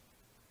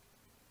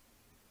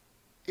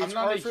 It's I'm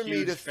not hard a for huge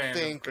me to fan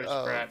think of Chris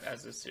of. Pratt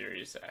as a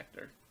serious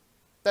actor.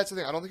 That's the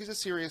thing. I don't think he's a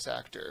serious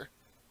actor,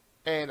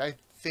 and I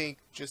think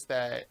just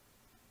that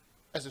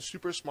as a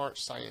super smart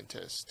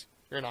scientist,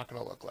 you're not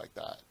going to look like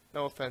that.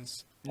 No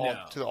offense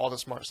No. to all the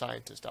smart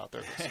scientists out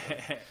there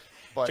listening,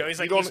 but Joey's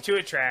you like don't, he's too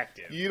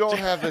attractive. you don't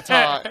have the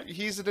time.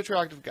 He's an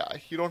attractive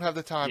guy. You don't have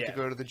the time to Yeah.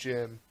 go to the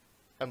gym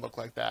and look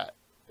like that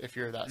if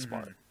you're that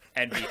smart.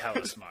 and be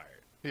hella smart.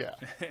 Yeah,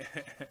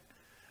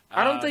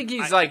 I don't think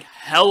he's like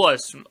hella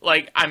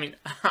like. I mean,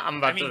 I'm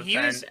about mean, to he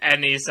offend was-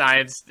 any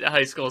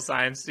high school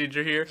science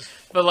teacher here,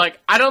 but like,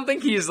 I don't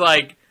think he's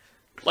like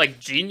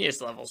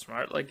genius level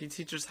smart. Like he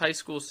teaches high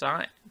school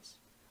science.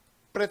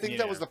 but I think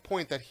that was Yeah. the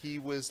point that he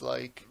was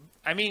like.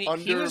 I mean,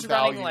 he was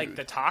running like Undervalued.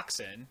 the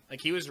toxin. Like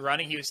he was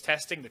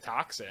testing the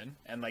toxin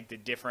and like the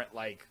different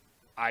like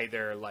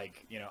either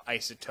like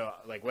isotope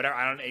like whatever.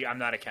 I'm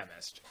not a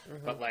chemist,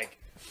 but like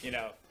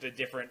the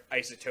different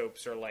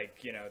isotopes or like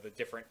the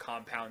different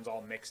compounds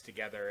all mixed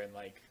together and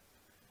like.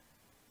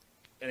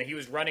 And he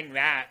was running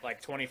that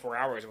like 24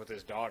 hours with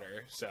his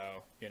daughter, so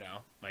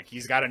like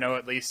he's got to know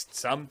at least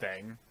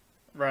something.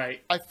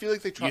 Right. I feel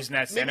like they tried. Using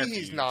that Maybe centrifuge,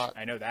 he's not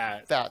I know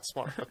that. that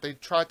smart, but they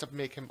tried to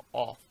make him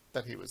off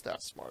that he was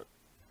that smart.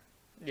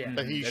 Yeah.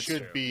 That he That's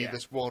should true, be yeah.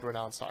 this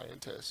world-renowned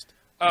scientist.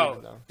 Oh,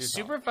 even though he's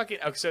super not. fucking.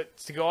 Oh, so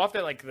to go off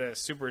that like the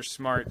super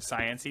smart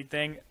sciencey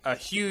thing, a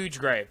huge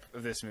gripe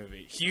of this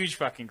movie, huge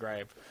fucking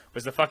gripe,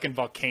 was the fucking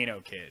volcano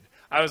kid.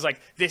 I was like,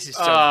 this is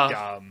so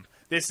dumb.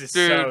 This is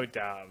dude, so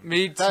dumb.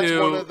 Me too. That's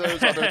one of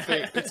those other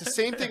things. It's the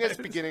same thing as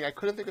the beginning. I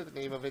couldn't think of the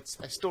name of it.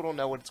 I still don't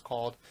know what it's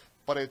called,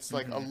 but it's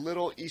like a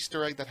little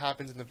Easter egg that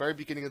happens in the very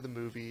beginning of the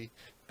movie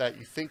that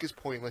you think is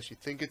pointless, you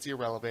think it's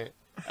irrelevant,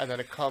 and then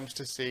it comes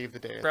to save the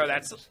day. at Bro, the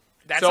that's end.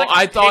 that's So like a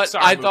I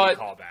Pixar movie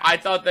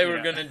callback. thought they were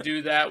Yeah. gonna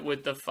do that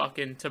with the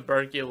fucking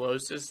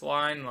tuberculosis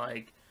line,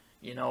 like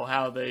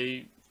how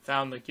they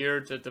found the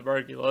cure to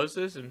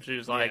tuberculosis, and she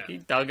was like, Yeah. he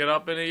dug it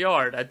up in a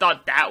yard. I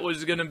thought that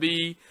was gonna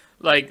be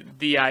like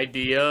the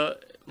idea,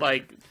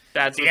 like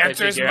that's The what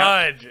answer they is figure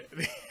out.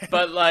 mud.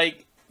 But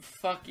like,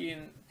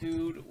 fucking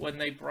dude, when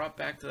they brought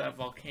back to that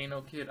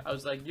volcano kid, I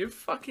was like, you're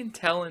fucking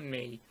telling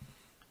me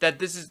that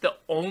this is the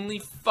only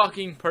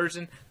fucking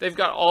person. They've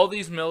got all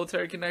these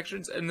military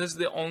connections, and this is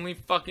the only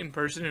fucking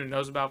person who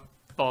knows about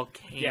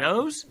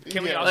volcanoes.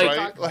 Can we Yeah, also right?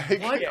 talk?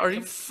 Like, What? Yeah, Are can you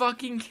we-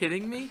 fucking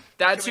kidding me?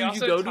 That's Can who we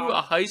you also go to? A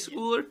talk- high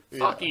schooler?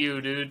 Fuck Yeah.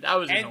 you, dude. That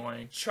was And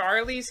annoying.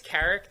 Charlie's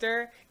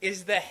character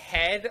is the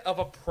head of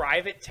a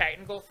private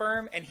technical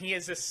firm, and he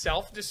is a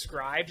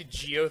self-described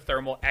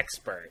geothermal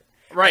expert.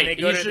 Right, And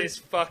they go you to should- this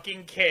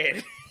fucking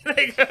kid.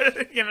 They go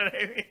to, you know what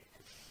I mean?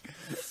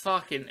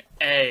 Fucking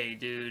A,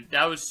 dude.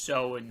 That was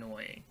so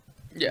annoying.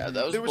 Yeah,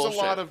 that was there was bullshit,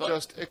 a lot of but-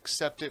 just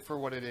accept it for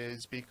what it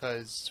is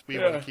because we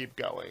Yeah. want to keep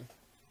going.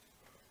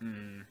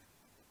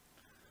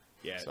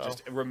 Yeah, So-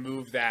 just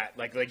remove that.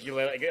 Like you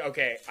like.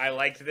 Okay, I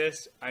liked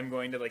this. I'm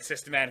going to like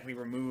systematically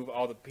remove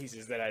all the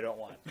pieces that I don't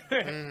want.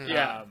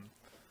 Yeah.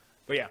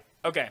 But yeah,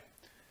 okay.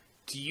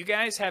 Do you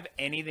guys have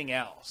anything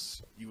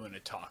else you want to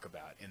talk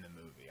about in the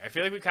movie? I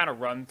feel like we kind of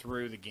run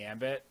through the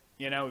gambit.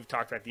 We've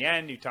talked about the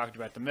end. We've talked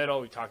about the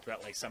middle. We've talked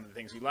about like some of the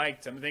things we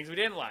liked, some of the things we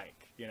didn't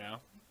like.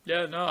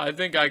 Yeah, no, I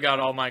think I got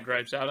all my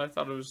gripes out. I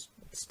thought it was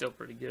still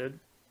pretty good.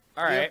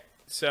 All right.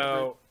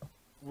 So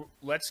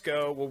let's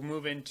go. We'll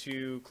move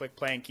into click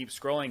play and keep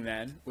scrolling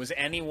then. Was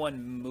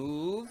anyone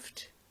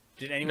moved?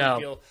 Did anyone No.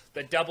 feel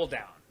the double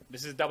down?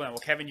 This is double down. Well,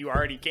 Kevin, you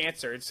already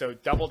answered, so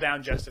double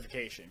down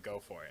justification. Go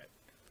for it.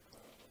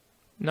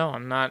 No,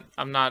 I'm not.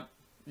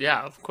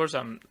 Yeah, of course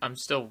I'm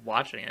still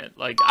watching it.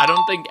 Like, I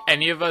don't think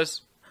any of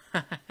us.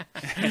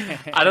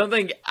 I don't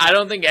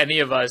think any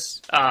of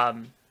us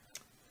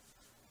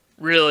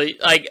really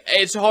like.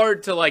 It's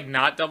hard to like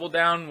not double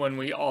down when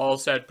we all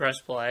said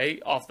press play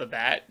off the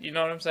bat. You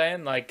know what I'm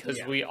saying? Like, because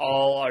Yeah. we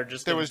all are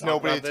just. There gonna was talk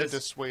nobody about to this.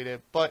 dissuade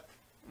it, but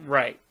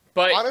Right,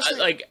 but Honestly,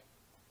 like.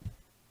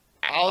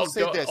 I'll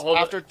say this: hold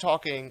on. after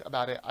talking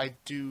about it,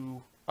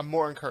 I'm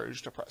more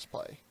encouraged to press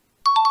play.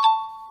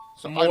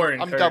 So More I'm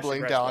encouraged to doubling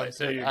press down play,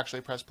 so to you're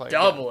actually press play. again.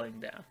 Doubling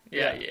down.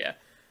 Yeah, Yeah. yeah.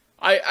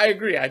 I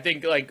agree. I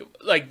think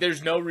like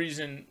there's no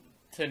reason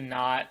to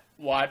not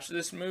watch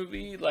this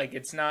movie. Like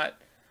it's not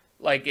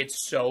like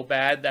it's so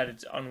bad that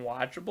it's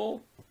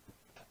unwatchable.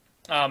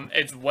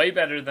 It's way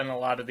better than a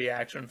lot of the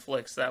action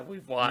flicks that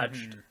we've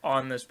watched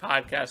on this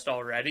podcast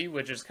already,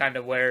 which is kind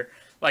of where,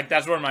 like,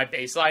 that's where my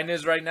baseline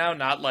is right now.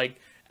 Not like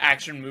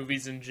action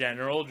movies in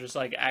general, just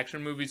like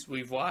action movies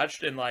we've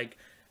watched and like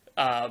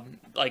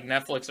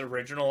Netflix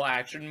original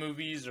action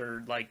movies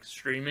or like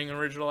streaming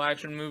original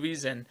action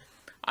movies. And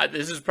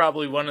this is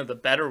probably one of the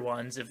better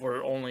ones if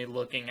we're only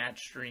looking at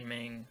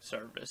streaming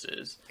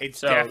services.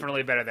 It's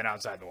definitely better than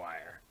Outside the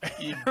Wire.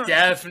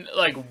 Definitely,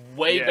 like,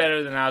 way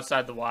better than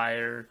Outside the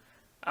Wire.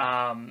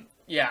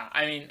 Yeah,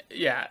 I mean,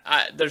 yeah,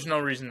 there's no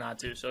reason not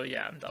to, so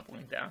yeah, I'm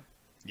doubling down.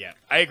 Yeah,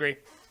 I agree.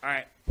 All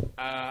right,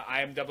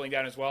 I am doubling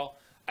down as well.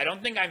 I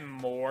don't think I'm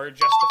more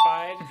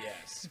justified.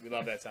 Yes, we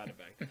love that sound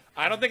effect.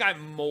 I don't think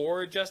I'm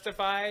more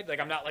justified. Like,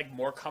 I'm not, like,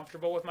 more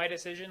comfortable with my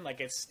decision. Like,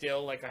 it's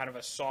still, like, kind of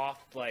a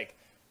soft, like,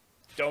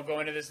 don't go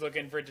into this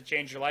looking for it to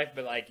change your life,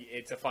 but, like,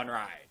 it's a fun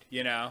ride,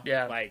 you know?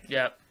 Yeah, like,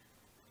 yep.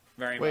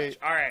 Very much.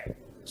 All right.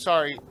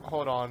 Sorry,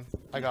 hold on.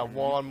 I got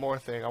one more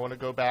thing. I want to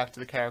go back to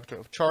the character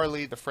of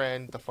Charlie, the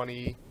friend, the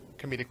funny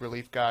comedic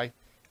relief guy.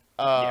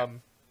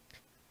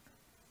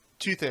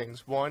 Two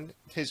things. One,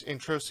 his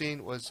intro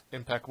scene was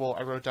impeccable.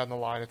 I wrote down the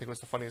line. I think it was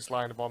the funniest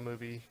line of all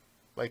movie.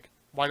 Like,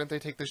 why didn't they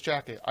take this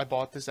jacket? I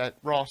bought this at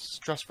Ross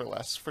Dress for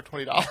Less for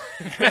 $20. Like,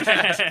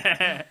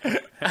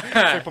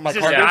 put my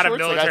This is cargo not a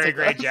shorts, like, I military took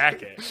grade that.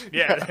 jacket.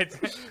 Yeah.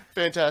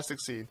 Fantastic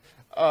scene.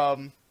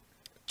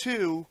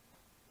 Two,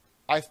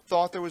 I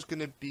thought there was going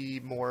to be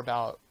more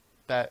about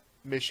that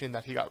mission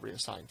that he got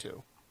reassigned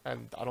to.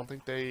 And I don't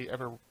think they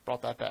ever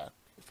brought that back,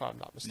 if I'm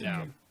not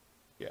mistaken.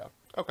 No. Yeah.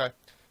 Okay.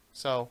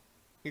 So,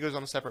 he goes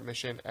on a separate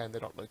mission, and they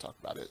don't really talk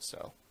about it,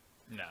 so.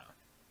 No.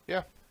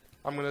 Yeah.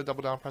 I'm going to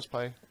double down press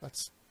play.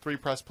 That's 3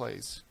 press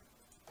plays.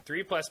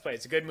 3+ plays.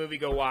 It's a good movie.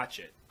 Go watch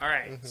it. All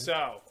right.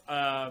 So,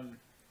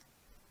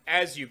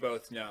 as you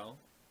both know,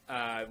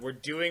 we're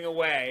doing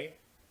away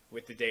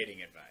with the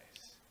dating advice.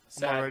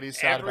 I'm already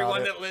sad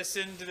Everyone about it. that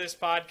listened to this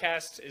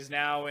podcast is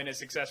now in a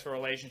successful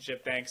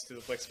relationship thanks to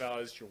the Flix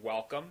Fellas. You're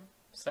welcome.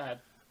 Sad.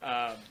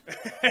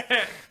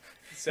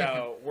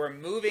 So we're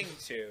moving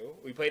to.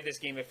 We played this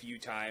game a few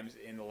times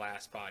in the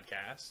last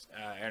podcast,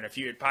 and a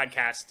few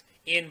podcasts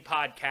in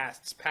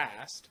podcasts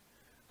past.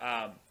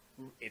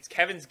 It's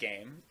Kevin's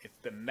game. It's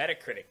the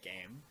Metacritic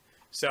game.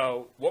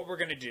 So what we're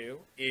gonna do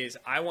is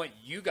I want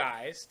you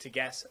guys to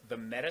guess the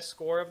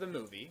Metascore of the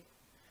movie,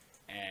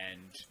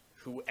 and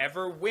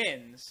whoever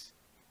wins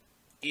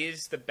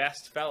is the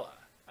best fella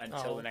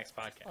until the next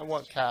podcast. I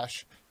want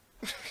cash.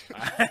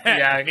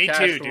 Yeah, Me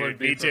cash too, would dude.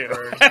 be Me too.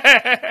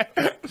 preferred.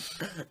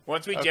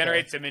 Once we Okay.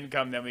 generate some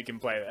income, then we can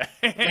play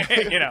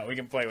that. We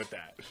can play with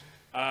that.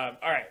 All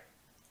right.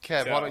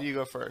 Kev, So- why don't you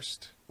go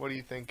first? What do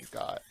you think you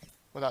got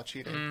without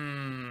cheating?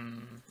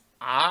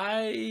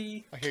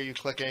 I I hear you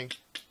clicking.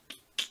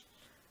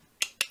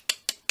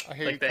 I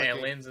hear like you the clicking.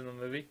 aliens in the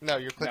movie. No,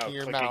 you're clicking,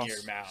 your, clicking mouse.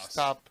 your mouse.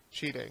 Stop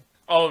cheating.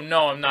 Oh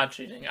no, I'm not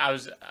cheating. I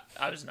was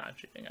not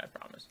cheating. I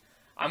promise.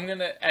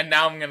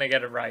 Now I'm gonna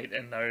get it right.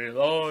 And they're,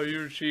 oh,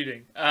 you're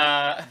cheating.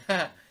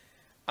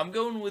 I'm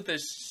going with a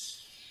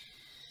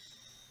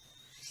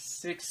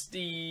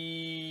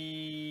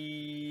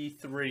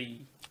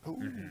 63.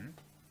 Ooh.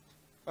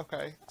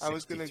 Okay, I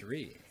was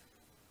 63.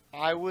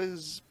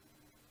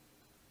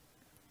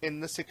 in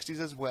the 60s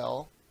as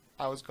well.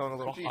 I was going a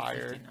little Could be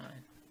higher. 59.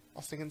 I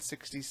was thinking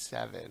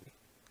 67.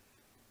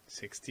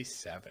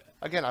 67.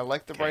 Again, I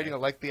like the Okay. writing, I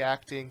like the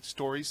acting.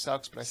 Story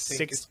sucks, but I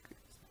think it's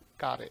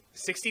got it.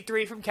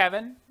 63 from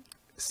Kevin.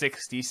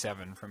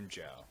 67 from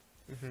Joe.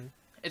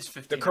 It's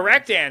The 59.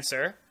 correct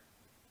answer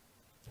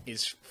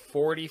is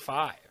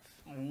 45.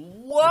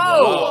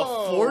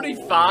 Whoa,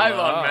 45 on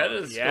Whoa.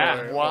 Metascore.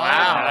 Yeah.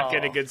 Wow. Not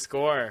get a good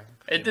score.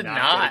 It did Get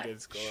not. a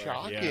good score.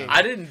 Shocking. Yeah.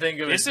 I didn't think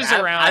it was. This is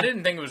that- around- I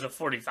didn't think it was a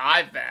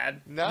 45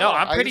 bad. No, No,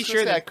 I'm I pretty was sure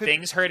gonna say, I that could-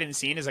 Things Heard and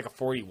Seen is like a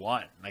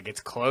 41. Like,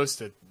 it's close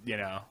to,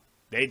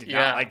 they did Yeah.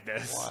 not like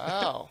this.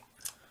 Wow,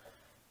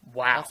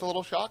 Wow, that's a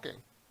little shocking.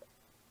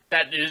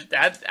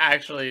 that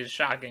actually is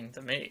shocking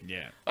to me.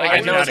 Yeah. Like I I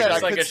know would've it's said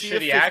just I like could a see a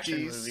shitty action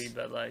 50s, movie,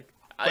 but like,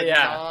 but yeah,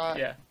 not-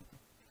 yeah,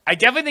 I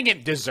definitely think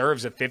it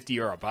deserves a 50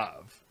 or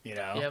above,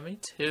 yeah, me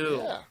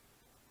too. Yeah.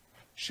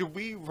 Should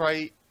we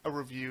write a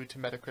review to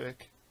Metacritic?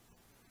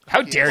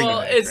 How dare you?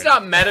 Well, Metacritic? it's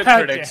not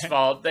Metacritic's Okay.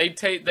 fault.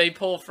 They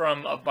pull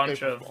from a bunch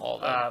They of put all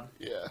that. uh,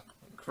 Yeah.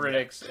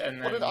 critics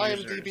and What then did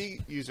users.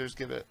 IMDb users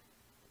give it?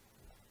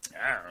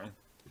 I don't know.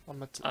 I'm gonna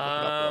look it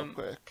up real Um,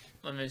 quick.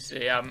 Let me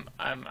see. I'm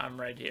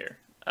right here.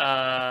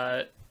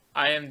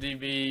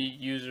 IMDb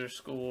user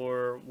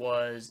score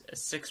was a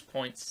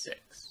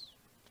 6.6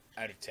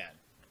 Out of 10.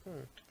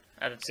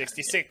 out of 10.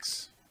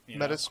 66. you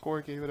know?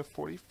 Metascore gave it a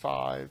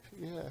 45.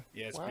 Yeah.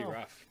 Yeah, it's Wow. pretty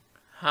rough.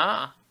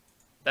 Huh?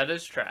 That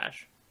is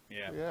trash.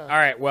 Yeah. Yeah. All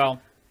right.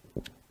 Well,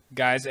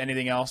 guys,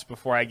 anything else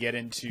before I get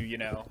into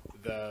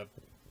the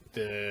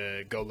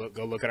go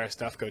look at our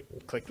stuff, go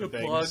click the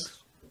things,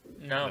 Plugs?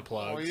 No. the How are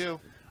plugs. you?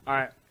 All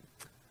right.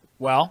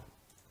 Well,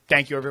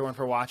 thank you everyone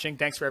for watching.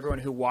 Thanks for everyone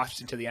who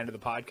watched until the end of the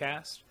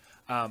podcast.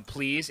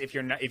 Please, if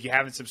you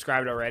haven't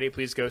subscribed already,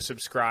 please go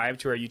subscribe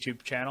to our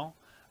YouTube channel.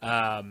 We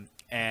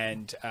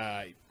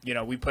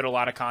put a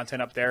lot of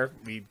content up there.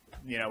 We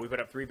put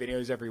up 3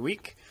 videos every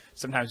week.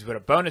 Sometimes we put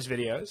up bonus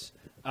videos.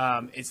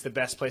 It's the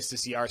best place to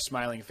see our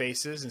smiling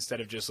faces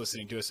instead of just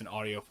listening to us in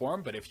audio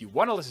form. But if you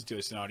want to listen to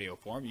us in audio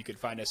form, you can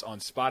find us on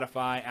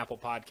Spotify, Apple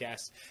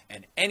Podcasts,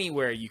 and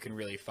anywhere you can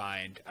really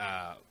find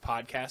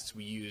podcasts.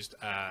 We used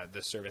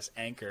the service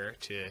Anchor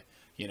to,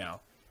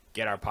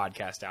 get our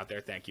podcast out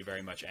there. Thank you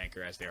very much,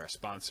 Anchor, as they are a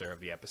sponsor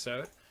of the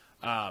episode.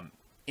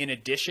 In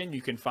addition,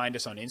 you can find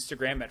us on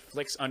Instagram at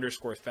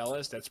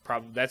flicks_fellas.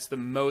 That's the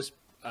most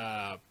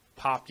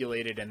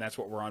populated, and that's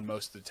what we're on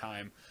most of the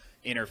time,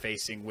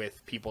 interfacing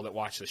with people that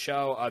watch the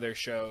show, other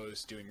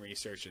shows, doing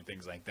research and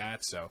things like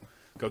that. So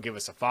go give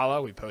us a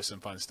follow. We post some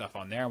fun stuff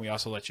on there, and we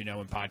also let you know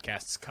when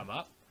podcasts come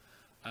up.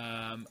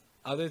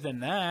 Other than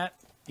that,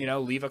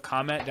 leave a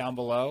comment down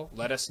below.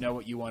 Let us know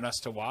what you want us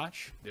to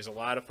watch. There's a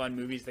lot of fun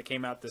movies that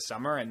came out this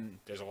summer, and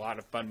there's a lot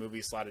of fun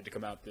movies slotted to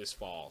come out this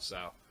fall.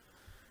 So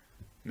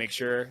make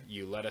sure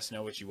you let us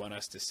know what you want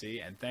us to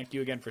see, and thank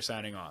you again for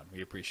signing on.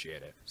 We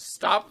appreciate it.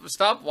 Stop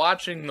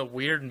watching the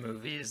weird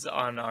movies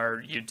on our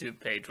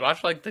YouTube page.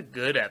 Watch the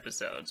good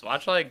episodes.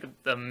 Watch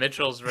the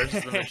Mitchells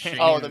versus the Machines.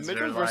 Oh, the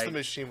Mitchells versus the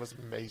Machine was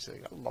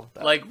amazing. I love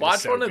that. Watch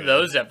so one good. of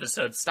those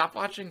episodes. Stop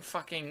watching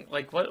fucking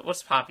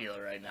what's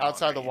popular right now.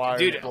 Outside the Wire,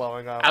 Dude,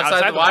 blowing up.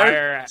 Outside the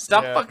Wire.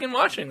 Stop Yeah. fucking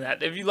watching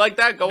that. If you like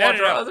that, go watch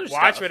our other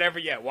stuff. Watch whatever.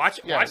 Yeah, watch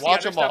the other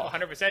watch them stuff all.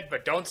 100%,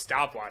 but don't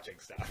stop watching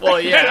stuff.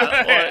 Well,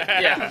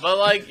 yeah,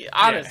 but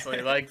honestly,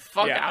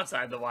 fuck Yeah.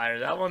 Outside the Wire.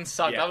 That one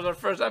sucked. Yeah. That was our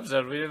first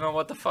episode. We didn't know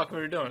what the fuck we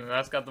were doing, and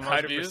that's got the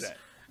most 100%. views.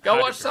 Go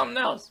watch 100%. something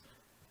else.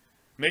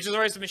 Mitchell's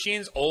versus the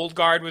Machines. Old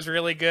Guard was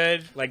really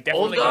good. Definitely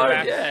Old go Guard,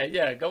 back.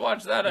 yeah. Go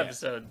watch that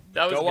episode.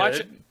 That was Go good. watch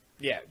it.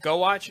 Yeah, go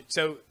watch.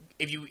 So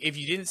if you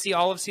didn't see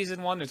all of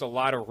season 1, there's a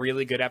lot of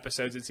really good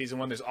episodes in season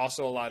 1. There's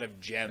also a lot of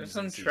gems. There's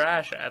some in season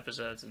trash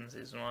episodes in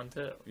season 1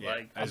 too.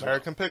 Yeah, as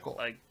American Pickle.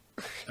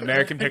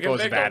 American Pickle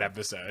is a Pickle. bad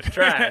episode.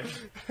 Trash.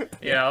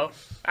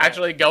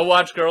 Actually, go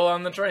watch Girl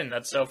on the Train.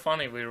 That's so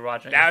funny. We were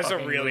watching. That was a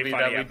fucking really movie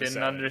funny that we episode.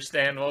 didn't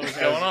understand what was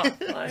going on.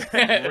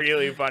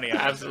 Really funny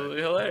episode.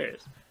 Absolutely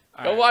hilarious.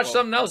 All Go right, watch well,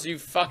 something else, you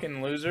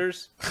fucking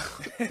losers.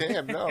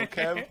 Damn, no,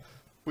 Kev.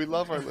 We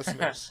love our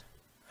listeners.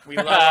 We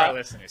love our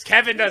listeners.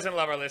 Kevin doesn't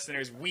love our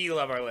listeners. We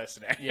love our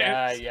listeners.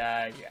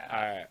 Yeah.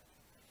 All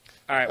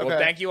right. Well,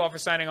 Okay. thank you all for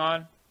signing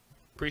on.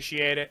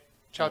 Appreciate it.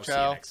 Ciao, And we'll See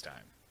ciao. you next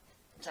time.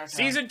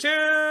 Season 2.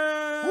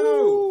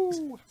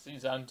 Woo!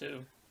 Season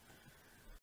 2.